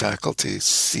the eye faculty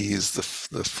sees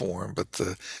the form, but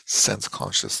the sense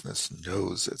consciousness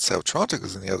knows it.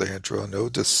 Sautrantikas, on the other hand, draw no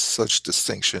such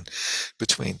distinction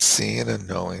between seeing and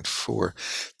knowing, for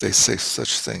they say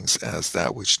such things as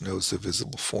that which knows the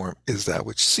visible form is that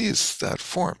which sees that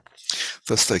form.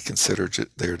 Thus, they consider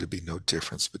there to be no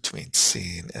difference between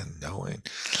seeing and knowing.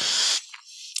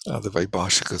 The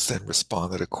Vaibhashikas then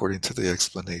respond that according to the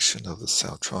explanation of the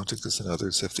Sautrantikas and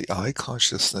others, if the eye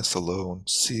consciousness alone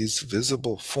sees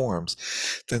visible forms,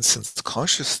 then since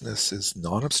consciousness is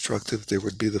non-obstructive, there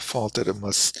would be the fault that it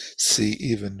must see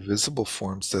even visible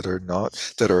forms that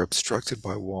are obstructed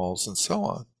by walls and so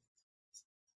on.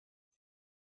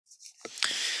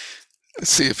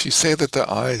 See, if you say that the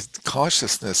eye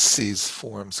consciousness sees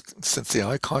forms, since the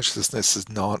eye consciousness is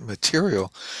not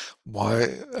material,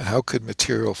 how could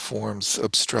material forms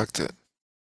obstruct it?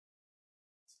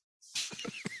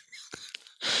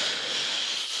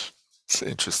 It's an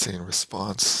interesting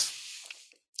response.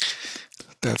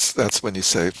 That's when you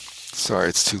say, sorry,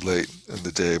 it's too late in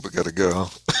the day, we gotta go.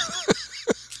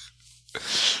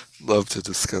 Love to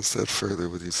discuss that further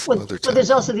with you some other time. But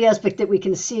there's also the aspect that we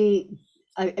can see.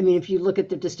 I mean, if you look at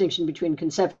the distinction between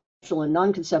conceptual and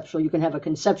non-conceptual, you can have a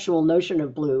conceptual notion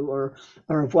of blue or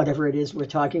of whatever it is we're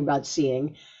talking about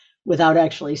seeing without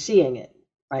actually seeing it,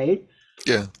 right?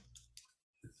 Yeah.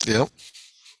 Yep.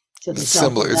 So It's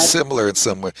similar in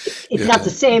some way. It's not the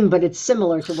same, but it's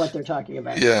similar to what they're talking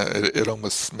about. Yeah, it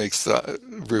almost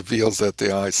reveals that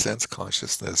the eye sense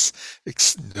consciousness,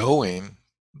 knowing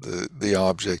the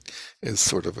object, is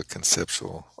sort of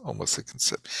almost a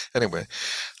concept. Anyway,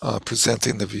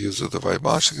 presenting the views of the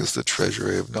Vaibhashikas, the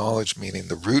treasury of knowledge, meaning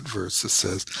the root verses,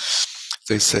 says,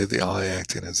 they say the eye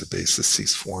acting as a basis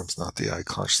sees forms, not the eye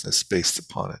consciousness based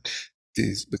upon it.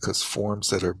 Because forms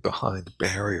that are behind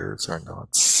barriers are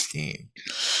not seen.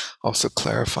 Also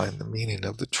clarifying the meaning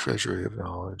of the treasury of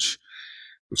knowledge,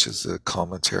 which is a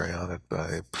commentary on it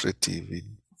by Priti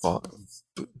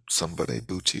somebody,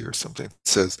 Bhuti or something,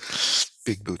 says,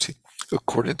 Big Bhuti,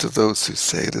 According to those who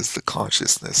say it is the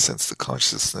consciousness, since the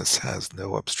consciousness has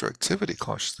no obstructivity,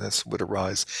 consciousness would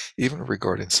arise even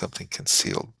regarding something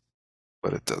concealed,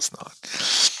 but it does not.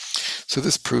 So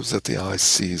this proves that the eye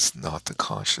sees not the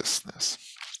consciousness.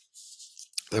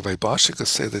 The Vaibhashikas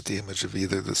say that the image of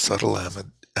either the subtle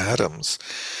atoms.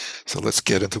 So let's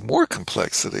get into more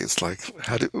complexities. Like,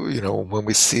 how do when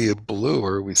we see a blue,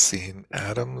 are we seeing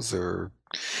atoms or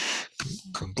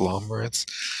conglomerates?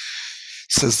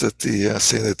 Says that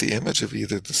say that the image of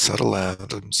either the subtle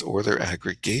atoms or their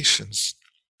aggregation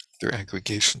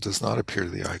does not appear to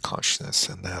the eye consciousness,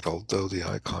 and that although the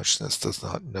eye consciousness does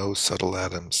not know subtle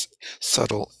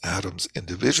atoms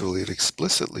individually, it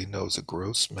explicitly knows a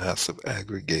gross mass of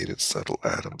aggregated subtle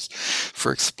atoms.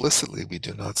 For explicitly, we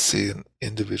do not see an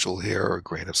individual hair or a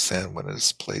grain of sand when it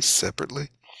is placed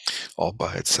separately, all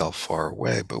by itself far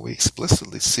away, but we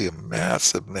explicitly see a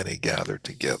mass of many gathered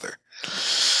together.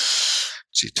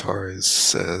 Jitaris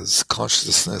says,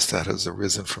 consciousness that has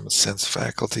arisen from a sense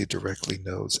faculty directly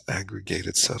knows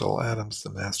aggregated subtle atoms.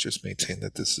 The masters maintain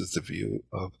that this is the view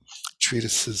of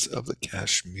treatises of the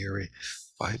Kashmiri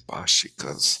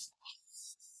Vaibhashikas.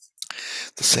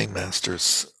 The same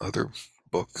master's other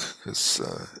book, his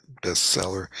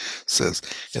bestseller, says,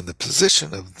 in the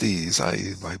position of these,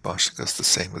 i.e. Vaibhashikas, the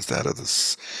same as that of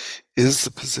this, is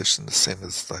the position the same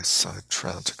as thy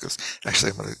Sautrantikas.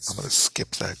 Actually, I'm going to skip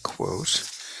that quote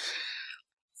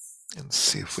and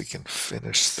see if we can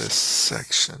finish this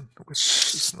section,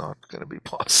 which is not going to be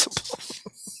possible.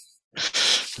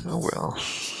 Oh well.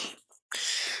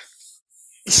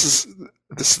 This is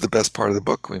the best part of the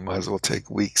book. We might as well take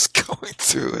weeks going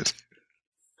through it.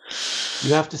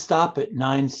 You have to stop at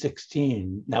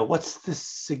 9:16. Now, what's the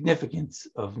significance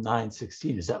of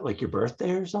 9:16? Is that like your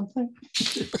birthday or something?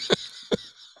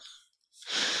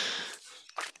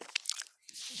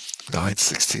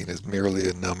 9:16 is merely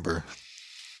a number.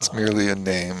 It's merely a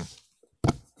name.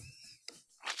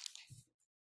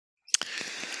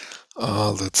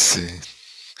 Let's see.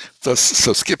 So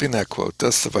skipping that quote,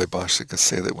 thus the Vaibhashika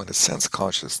say that when a sense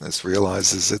consciousness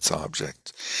realizes its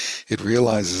object, it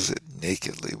realizes it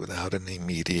nakedly without any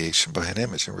mediation by an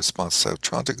image. In response,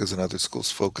 Sautrantikas and other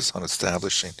schools focus on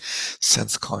establishing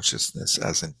sense consciousness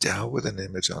as endowed with an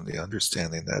image on the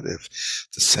understanding that if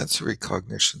the sensory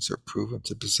cognitions are proven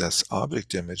to possess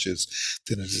object images,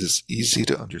 then it is easy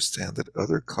to understand that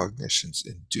other cognitions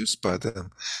induced by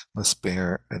them must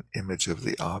bear an image of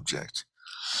the object.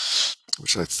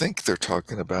 Which I think they're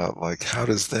talking about, like, how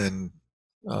does then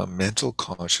mental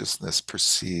consciousness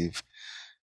perceive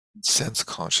sense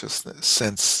consciousness,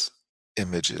 sense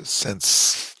images,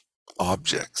 sense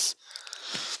objects?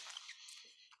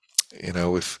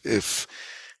 If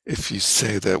you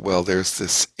say that, well, there's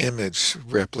this image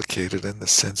replicated in the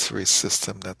sensory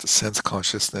system that the sense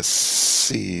consciousness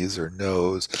sees or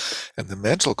knows, and the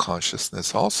mental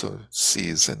consciousness also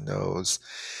sees and knows,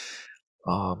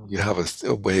 you have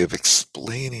a way of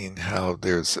explaining how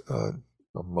there's a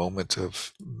moment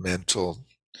of mental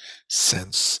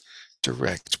sense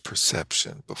direct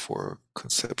perception before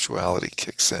conceptuality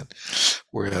kicks in.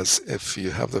 Whereas if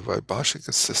you have the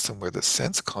Vaibhashika system where the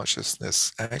sense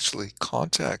consciousness actually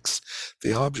contacts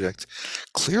the object,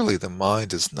 clearly the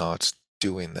mind is not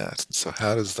doing that. So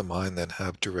how does the mind then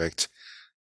have direct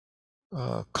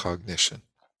cognition?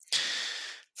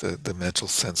 The mental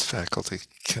sense faculty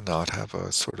cannot have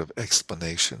a sort of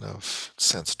explanation of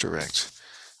sense direct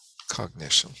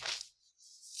cognition.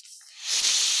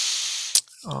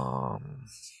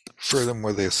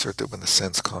 Furthermore, they assert that when the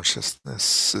sense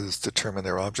consciousnesses determine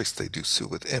their objects, they do so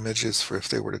with images, for if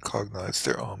they were to cognize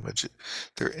their objects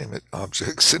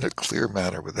in a clear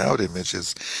manner without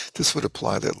images, this would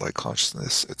imply that, like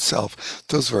consciousness itself,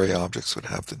 those very objects would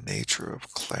have the nature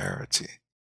of clarity.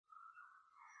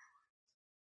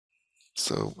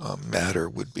 So matter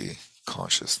would be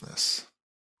consciousness,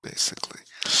 basically.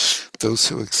 Those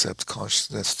who accept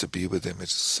consciousness to be with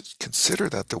images consider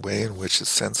that the way in which a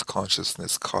sense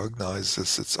consciousness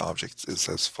cognizes its object is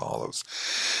as follows.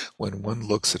 When one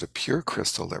looks at a pure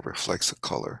crystal that reflects a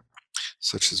color,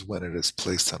 such as when it is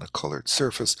placed on a colored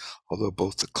surface, although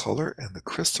both the color and the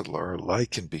crystal are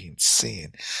alike in being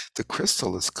seen, the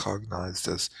crystal is cognized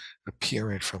as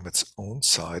appearing from its own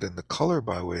side and the color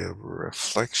by way of a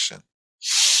reflection.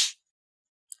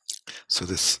 So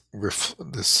this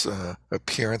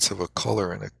appearance of a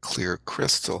color in a clear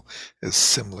crystal is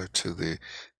similar to the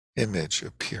image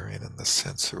appearing in the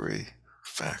sensory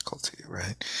faculty,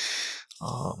 right?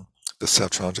 The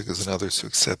Sautranticas and others who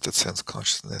accept that sense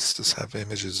consciousnesses have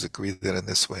images agree that in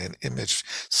this way an image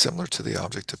similar to the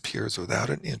object appears without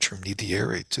an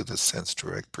intermediary to the sense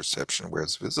direct perception,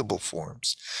 whereas visible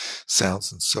forms,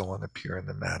 sounds, and so on appear in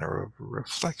the manner of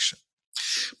reflection.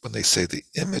 When they say the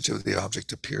image of the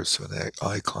object appears to an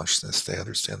eye consciousness, they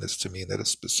understand this to mean that a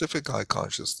specific eye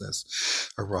consciousness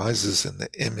arises in the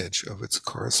image of its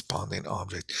corresponding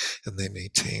object, and they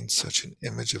maintain such an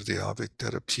image of the object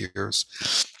that appears.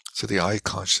 So the eye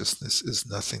consciousness is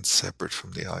nothing separate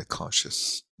from the eye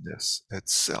consciousness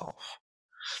itself.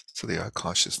 So the eye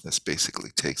consciousness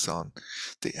basically takes on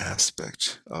the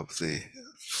aspect of the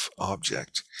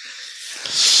object.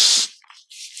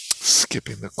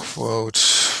 Skipping the quote.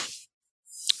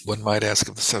 One might ask,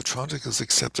 if the Sautranticas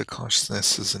accept that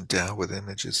consciousness is endowed with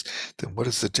images, then what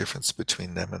is the difference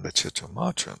between them and the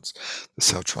Chittamatrans? The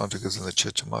Sautranticas and the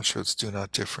Chittamatrans do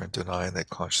not differ in denying that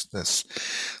consciousness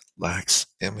lacks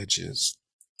images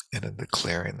and in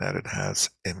declaring that it has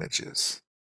images.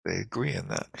 They agree in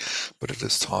that, but it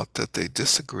is taught that they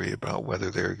disagree about whether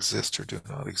there exist or do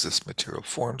not exist material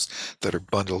forms that are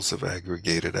bundles of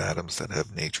aggregated atoms that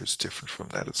have natures different from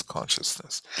that as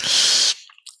consciousness.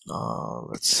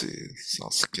 Let's see, so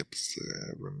I'll skip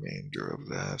the remainder of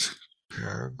that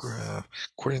paragraph.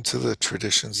 According to the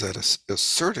traditions that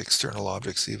assert external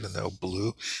objects, even though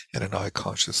blue and an eye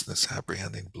consciousness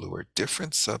apprehending blue are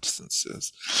different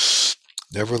substances,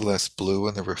 nevertheless, blue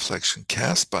and the reflection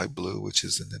cast by blue, which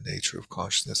is in the nature of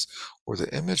consciousness, or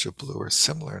the image of blue, are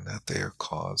similar in that they are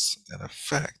cause and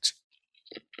effect.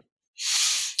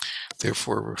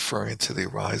 Therefore, referring to the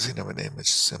arising of an image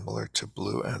similar to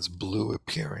blue as blue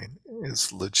appearing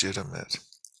is legitimate.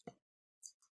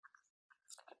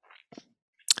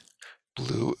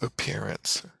 Blue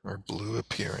appearance, or blue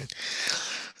appearing.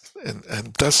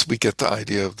 And thus we get the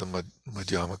idea of the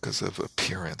Madhyamakas of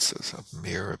appearances, of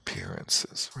mere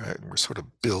appearances, right? And we're sort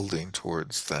of building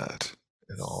towards that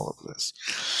in all of this.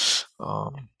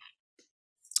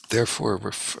 Therefore,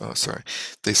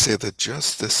 they say that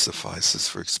just this suffices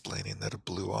for explaining that a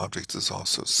blue object is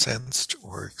also sensed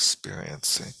or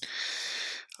experiencing.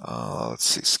 Let's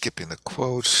see, skipping the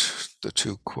quote, the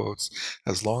two quotes.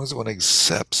 As long as one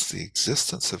accepts the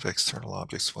existence of external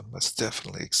objects, one must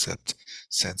definitely accept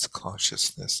sense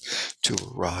consciousness to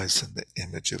arise in the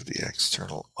image of the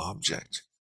external object.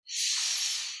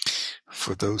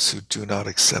 For those who do not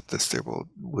accept this, there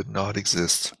would not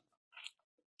exist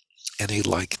any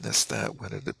likeness that,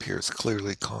 when it appears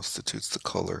clearly, constitutes the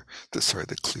clear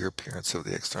appearance of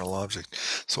the external object.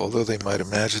 So although they might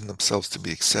imagine themselves to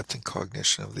be accepting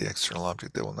cognition of the external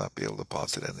object, they will not be able to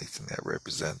posit anything that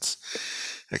represents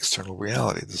external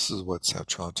reality. This is what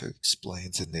Sautranta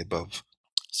explains in the above,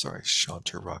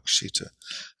 Shantarakshita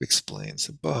explains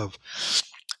above.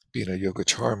 Being a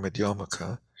Yogacara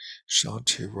Madhyamaka,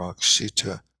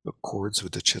 Shantarakshita accords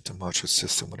with the Chittamatra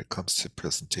system when it comes to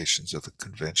presentations of the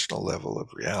conventional level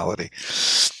of reality,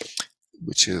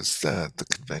 which is that the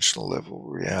conventional level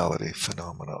of reality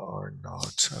phenomena are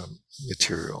not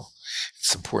material.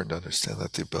 It's important to understand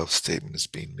that the above statement is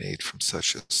being made from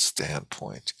such a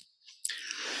standpoint.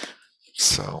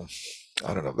 So,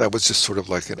 I don't know, that was just sort of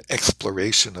like an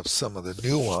exploration of some of the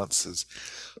nuances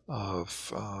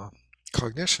of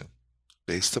cognition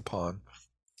based upon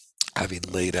having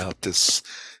laid out this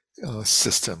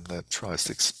system that tries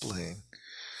to explain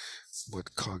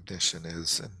what cognition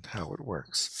is and how it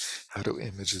works. How do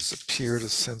images appear to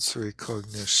sensory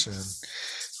cognition?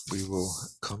 We will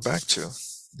come back to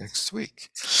next week,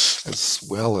 as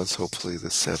well as hopefully the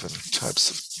 7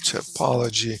 types of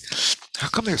typology. How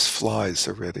come there's flies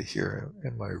already here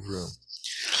in my room?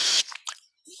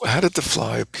 How did the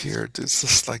fly appear? Is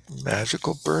this like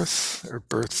magical birth, or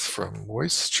birth from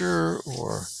moisture,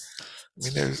 or I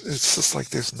mean, it's just like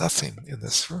there's nothing in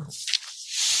this room.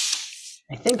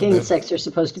 I think insects are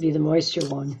supposed to be the moisture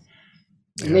one.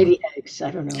 Yeah. Maybe eggs, I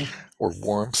don't know. Or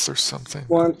warmth or something.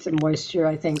 Warmth and moisture,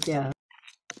 I think, yeah.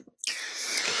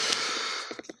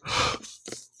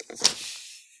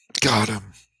 Got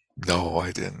him. No,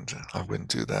 I didn't. I wouldn't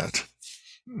do that.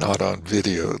 Not on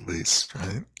video, at least,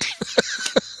 right?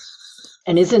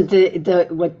 And isn't the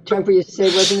what Trump used to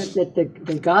say, wasn't it, that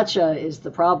the gotcha is the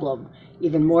problem?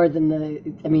 Even more than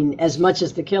as much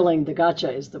as the killing, the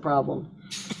gotcha is the problem.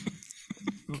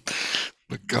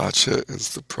 The gotcha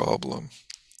is the problem.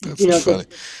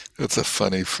 That's a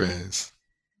funny phrase.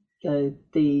 The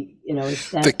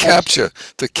captcha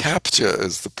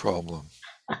is the problem.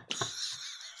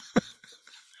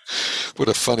 What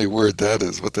a funny word that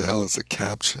is. What the hell is a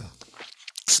captcha?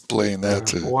 Explain that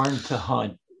to. Born to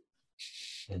hunt.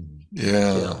 And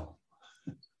yeah.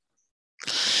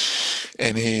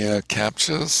 Any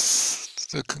captchas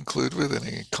to conclude with?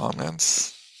 Any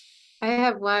comments? I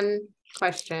have one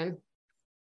question.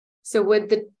 So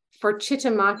for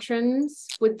Chittamatrans,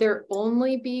 would there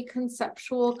only be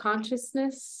conceptual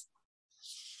consciousness?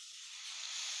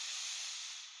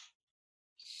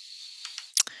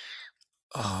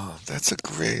 That's a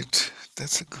great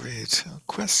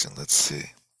question. Let's see.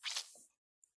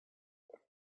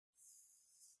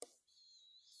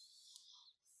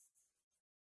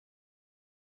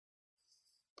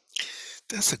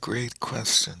 That's a great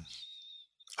question.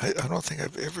 I don't think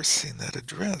I've ever seen that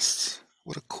addressed.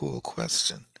 What a cool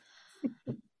question.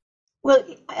 Well,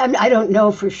 I don't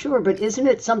know for sure, but isn't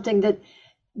it something that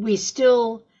we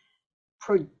still,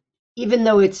 even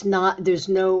though it's not, there's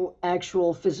no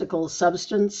actual physical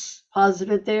substance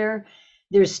posited there,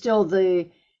 there's still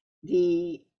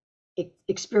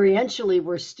experientially,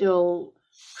 we're still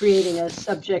creating a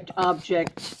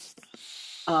subject-object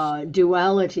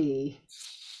duality.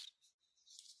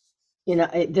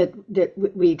 That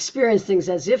we experience things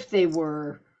as if they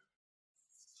were.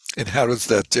 And how does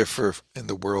that differ in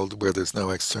the world where there's no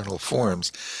external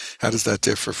forms? How does that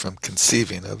differ from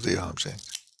conceiving of the object?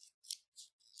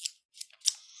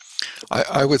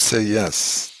 I would say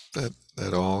yes,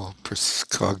 that all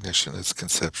cognition is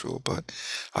conceptual, but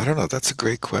I don't know. That's a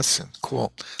great question.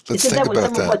 Cool. Let's Isn't think that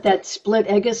about some of what that split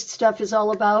egist stuff is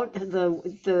all about? Sort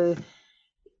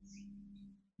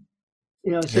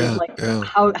of like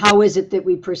how is it that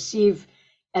we perceive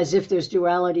as if there's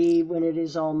duality when it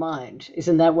is all mind?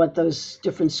 Isn't that what those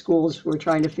different schools were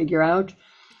trying to figure out?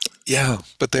 Yeah,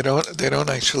 but they don't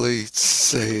actually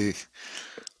say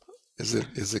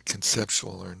is it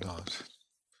conceptual or not.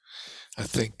 I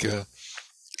think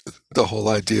the whole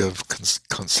idea of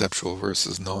conceptual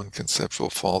versus non-conceptual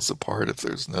falls apart if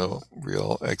there's no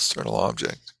real external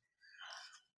object.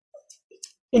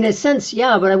 In a sense,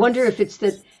 yeah, but I wonder if it's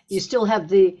that you still have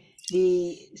the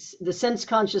sense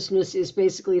consciousness is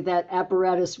basically that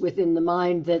apparatus within the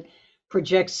mind that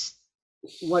projects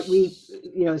what we,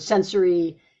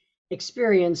 sensory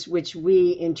experience, which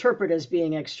we interpret as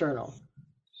being external.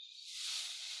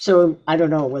 So I don't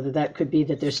know whether that could be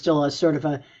that there's still a sort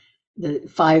of the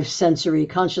 5 sensory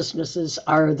consciousnesses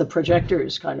are the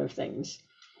projectors kind of things.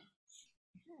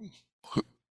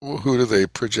 Who do they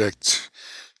project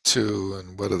to,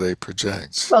 and what do they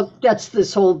project? Well, that's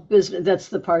this whole business. That's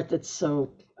the part that's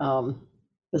so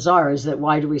bizarre, is that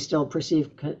why do we still perceive,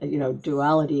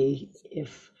 duality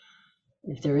if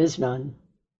there is none?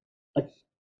 But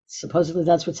supposedly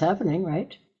that's what's happening,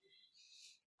 right?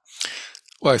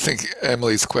 Well, I think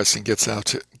Emily's question gets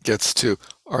to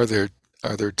are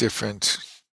there different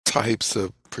types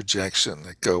of projection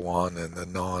that go on in the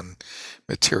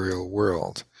non-material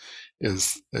world?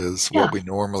 Is what we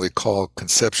normally call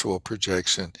conceptual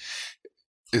projection,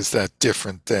 is that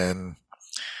different than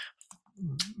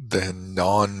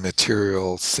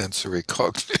non-material sensory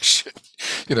cognition?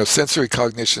 Sensory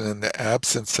cognition in the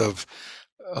absence of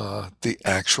the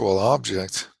actual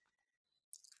object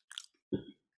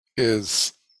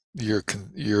is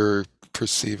you're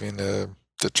perceiving a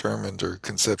determined or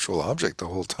conceptual object the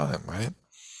whole time, right?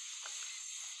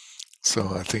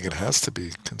 So I think it has to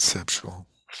be conceptual.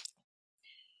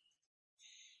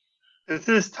 Does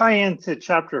this tie into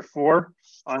chapter 4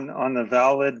 on the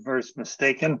valid versus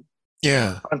mistaken?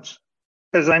 Yeah. Because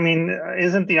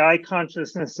isn't the eye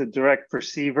consciousness a direct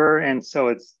perceiver, and so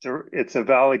it's a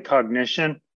valid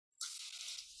cognition?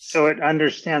 So it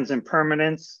understands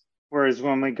impermanence, whereas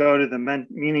when we go to the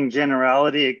meaning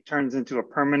generality, it turns into a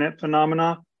permanent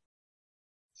phenomena.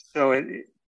 So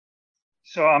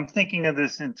I'm thinking of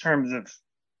this in terms of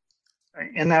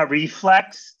in that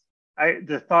reflex.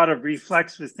 The thought of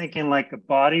reflex was thinking like a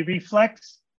body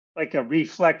reflex, like a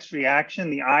reflex reaction.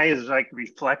 The eye is like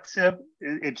reflexive.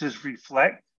 It just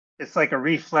reflects. It's like a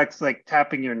reflex, like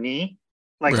tapping your knee,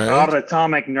 like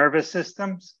autonomic nervous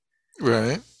systems.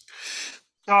 Right.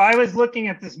 So I was looking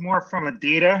at this more from a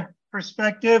data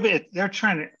perspective. They're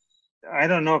trying to, I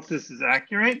don't know if this is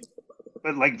accurate,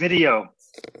 but like digital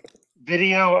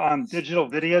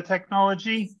video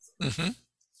technology. Mm-hmm.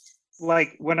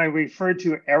 Like when I refer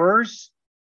to errors,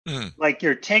 like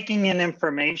you're taking in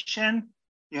information,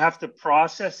 you have to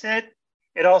process it.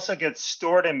 It also gets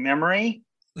stored in memory.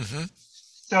 Mm-hmm.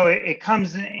 So it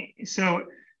comes in,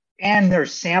 and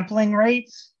there's sampling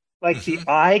rates. Like the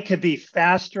eye could be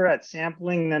faster at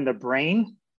sampling than the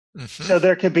brain. Mm-hmm. So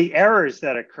there could be errors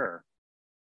that occur.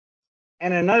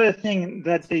 And another thing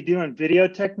that they do in video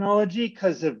technology,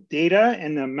 because of data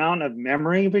and the amount of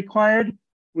memory required,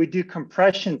 we do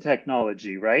compression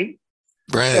technology, right?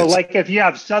 Right. So like if you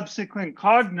have subsequent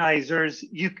cognizers,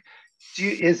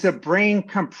 is the brain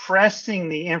compressing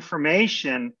the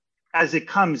information as it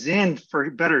comes in for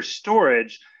better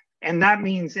storage? And that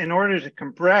means in order to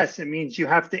compress, it means you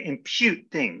have to impute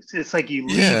things. It's like you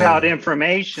leave out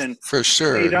information. For So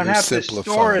sure. you don't You're have to store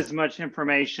simplifying. as much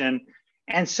information.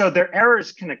 And so their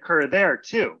errors can occur there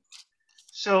too.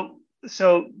 So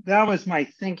that was my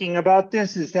thinking about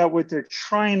this, is that what they're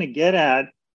trying to get at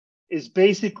is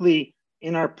basically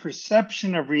in our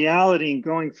perception of reality and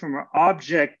going from our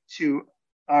object to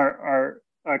our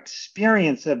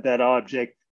experience of that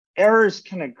object, errors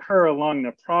can occur along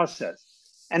the process.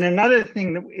 And another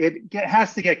thing, that it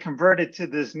has to get converted to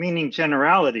this meaning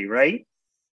generality, right?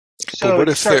 So but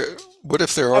what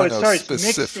if there are no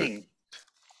specific? Mixing.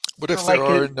 What if there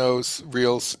are no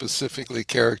real specifically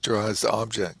characterized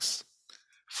objects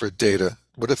for data?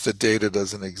 What if the data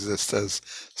doesn't exist as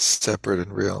separate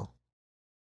and real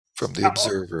from the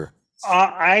observer?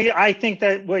 I think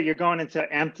that what you're going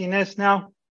into emptiness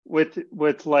now with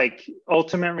like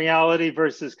ultimate reality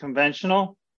versus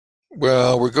conventional.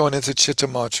 Well, we're going into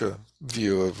Chittamatra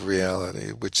view of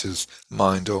reality, which is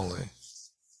mind only.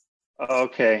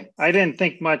 Okay, I didn't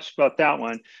think much about that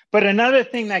one. But another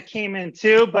thing that came in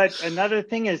too, another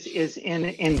thing is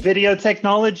in video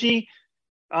technology,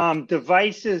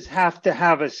 devices have to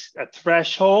have a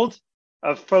threshold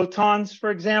of photons, for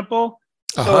example.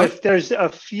 So if there's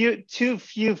too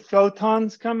few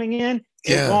photons coming in,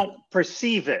 it won't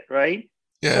perceive it, right?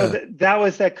 Yeah. So that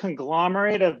was that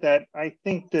conglomerate of that. I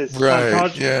think this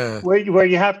right. where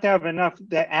you have to have enough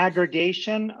the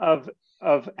aggregation of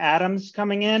atoms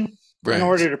coming in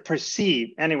order to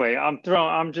perceive. Anyway,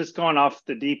 I'm just going off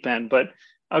the deep end, but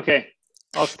okay,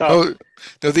 I'll stop.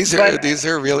 No, these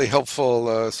are really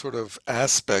helpful sort of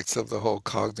aspects of the whole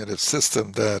cognitive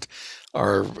system that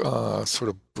are sort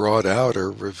of brought out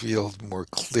or revealed more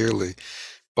clearly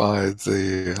by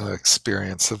the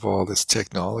experience of all this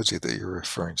technology that you're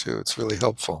referring to. It's really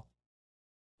helpful.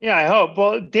 Yeah, I hope.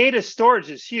 Well, data storage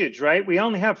is huge, right? We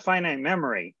only have finite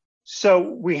memory. So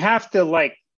we have to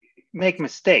like make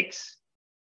mistakes.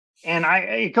 And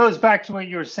it goes back to what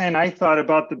you were saying. I thought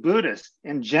about the Buddhists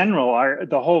in general,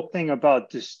 the whole thing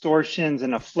about distortions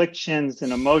and afflictions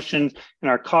and emotions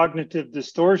and our cognitive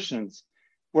distortions,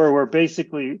 where we're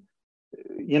basically,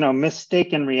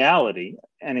 mistaken reality.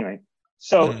 Anyway,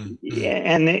 so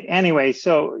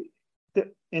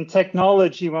in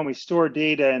technology, when we store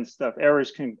data and stuff,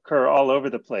 errors can occur all over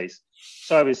the place.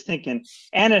 So I was thinking,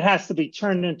 and it has to be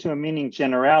turned into a meaning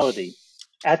generality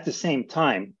at the same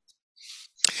time.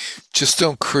 Just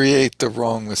don't create the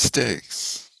wrong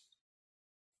mistakes.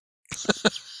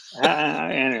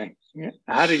 Anyway,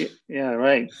 how do you? Yeah,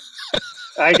 right.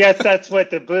 I guess that's what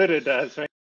the Buddha does, right?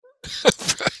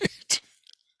 Right.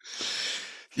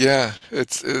 Yeah,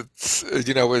 it's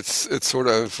sort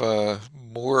of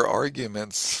more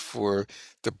arguments for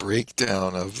the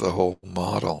breakdown of the whole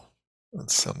model in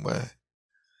some way,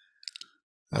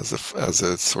 as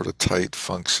a sort of tight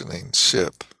functioning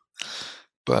ship.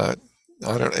 But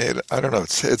I don't know.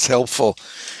 It's helpful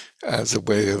as a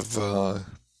way of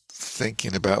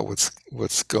thinking about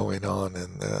what's going on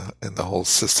in the whole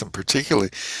system, particularly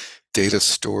data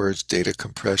storage, data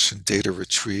compression, data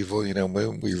retrieval.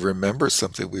 When we remember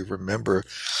something, we remember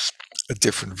a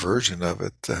different version of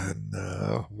it than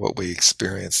what we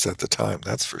experienced at the time.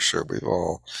 That's for sure. We've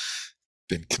all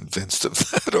been convinced of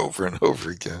that over and over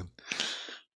again.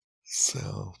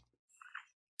 So,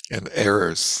 and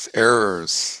errors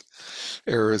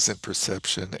in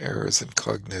perception, errors in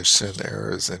cognition,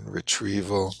 errors in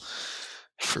retrieval,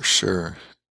 for sure.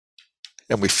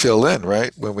 And we fill in,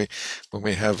 right? When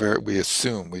we have error, we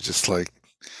assume, we just like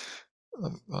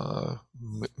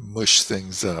mush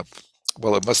things up.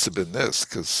 Well, it must have been this,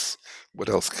 because what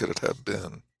else could it have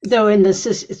been? Though in the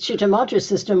Chittamatra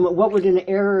system, what would an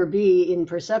error be in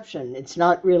perception? It's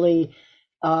not really,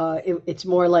 it's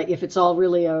more like if it's all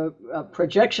really a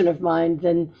projection of mind,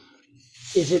 then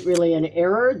is it really an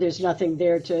error? There's nothing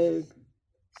there to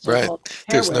right.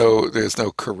 There's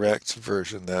no correct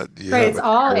version that you right. have. It's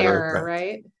all error,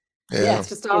 right? Yeah. It's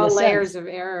just all layers of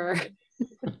error.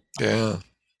 Yeah.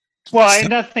 Well, I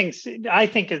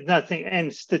think it's nothing,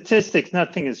 and statistics,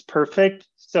 nothing is perfect.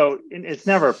 So it's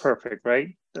never perfect,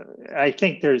 right? I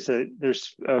think there's a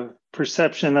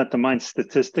perception that the mind's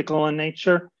statistical in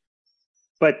nature.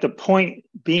 But the point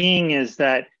being is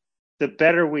that the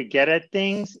better we get at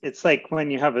things, it's like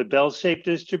when you have a bell-shaped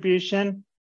distribution,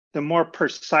 the more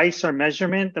precise our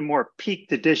measurement, the more peak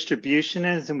the distribution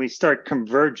is, and we start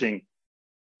converging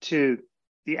to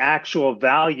the actual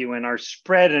value, and our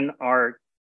spread and our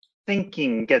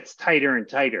thinking gets tighter and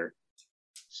tighter.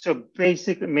 So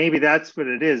basically, maybe that's what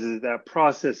it is that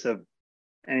process of,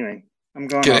 anyway, I'm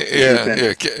going off the Yeah, deep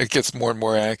end. it gets more and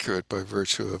more accurate by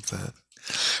virtue of that.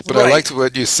 But I Right. liked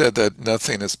what you said, that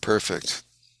nothing is perfect.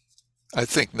 I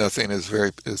think nothing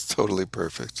is totally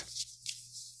perfect.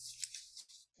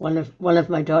 One of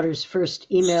my daughter's first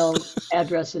email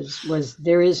addresses was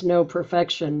there is no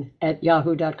perfection at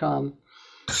yahoo.com.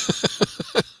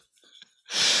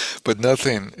 But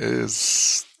nothing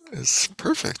is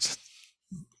perfect.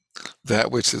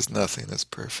 That which is nothing is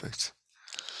perfect.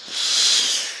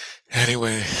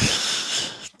 Anyway,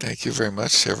 thank you very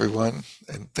much, everyone.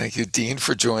 And thank you, Dean,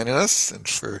 for joining us and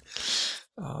for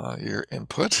your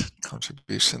input,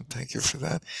 contribution. Thank you for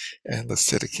that. And let's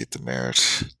dedicate the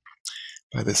marriage.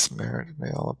 By this merit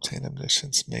may all obtain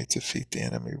omniscience, may defeat the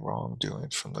enemy wrongdoing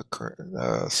from the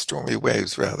stormy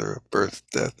waves, rather, of birth,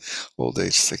 death, old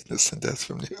age, sickness, and death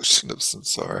from the ocean of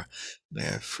samsara. May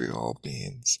I free all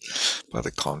beings by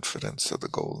the confidence of the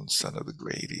golden sun of the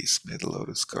great east. May the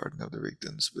lotus garden of the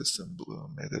Rigdon's wisdom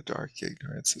bloom. May the dark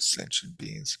ignorance of sentient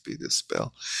beings be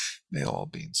dispelled. May all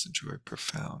beings enjoy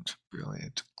profound,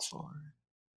 brilliant glory.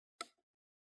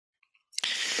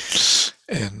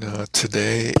 And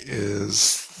today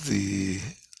is the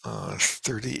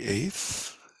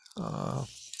 38th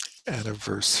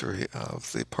anniversary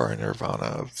of the parinirvana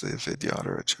of the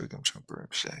Vidyadhara Chogyam Trungpa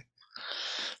Rinpoche.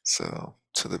 So,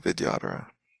 to the Vidyadhara,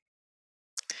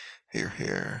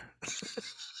 here.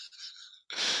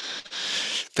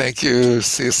 Thank you.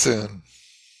 See you soon.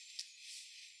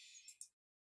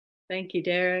 Thank you,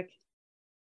 Derek.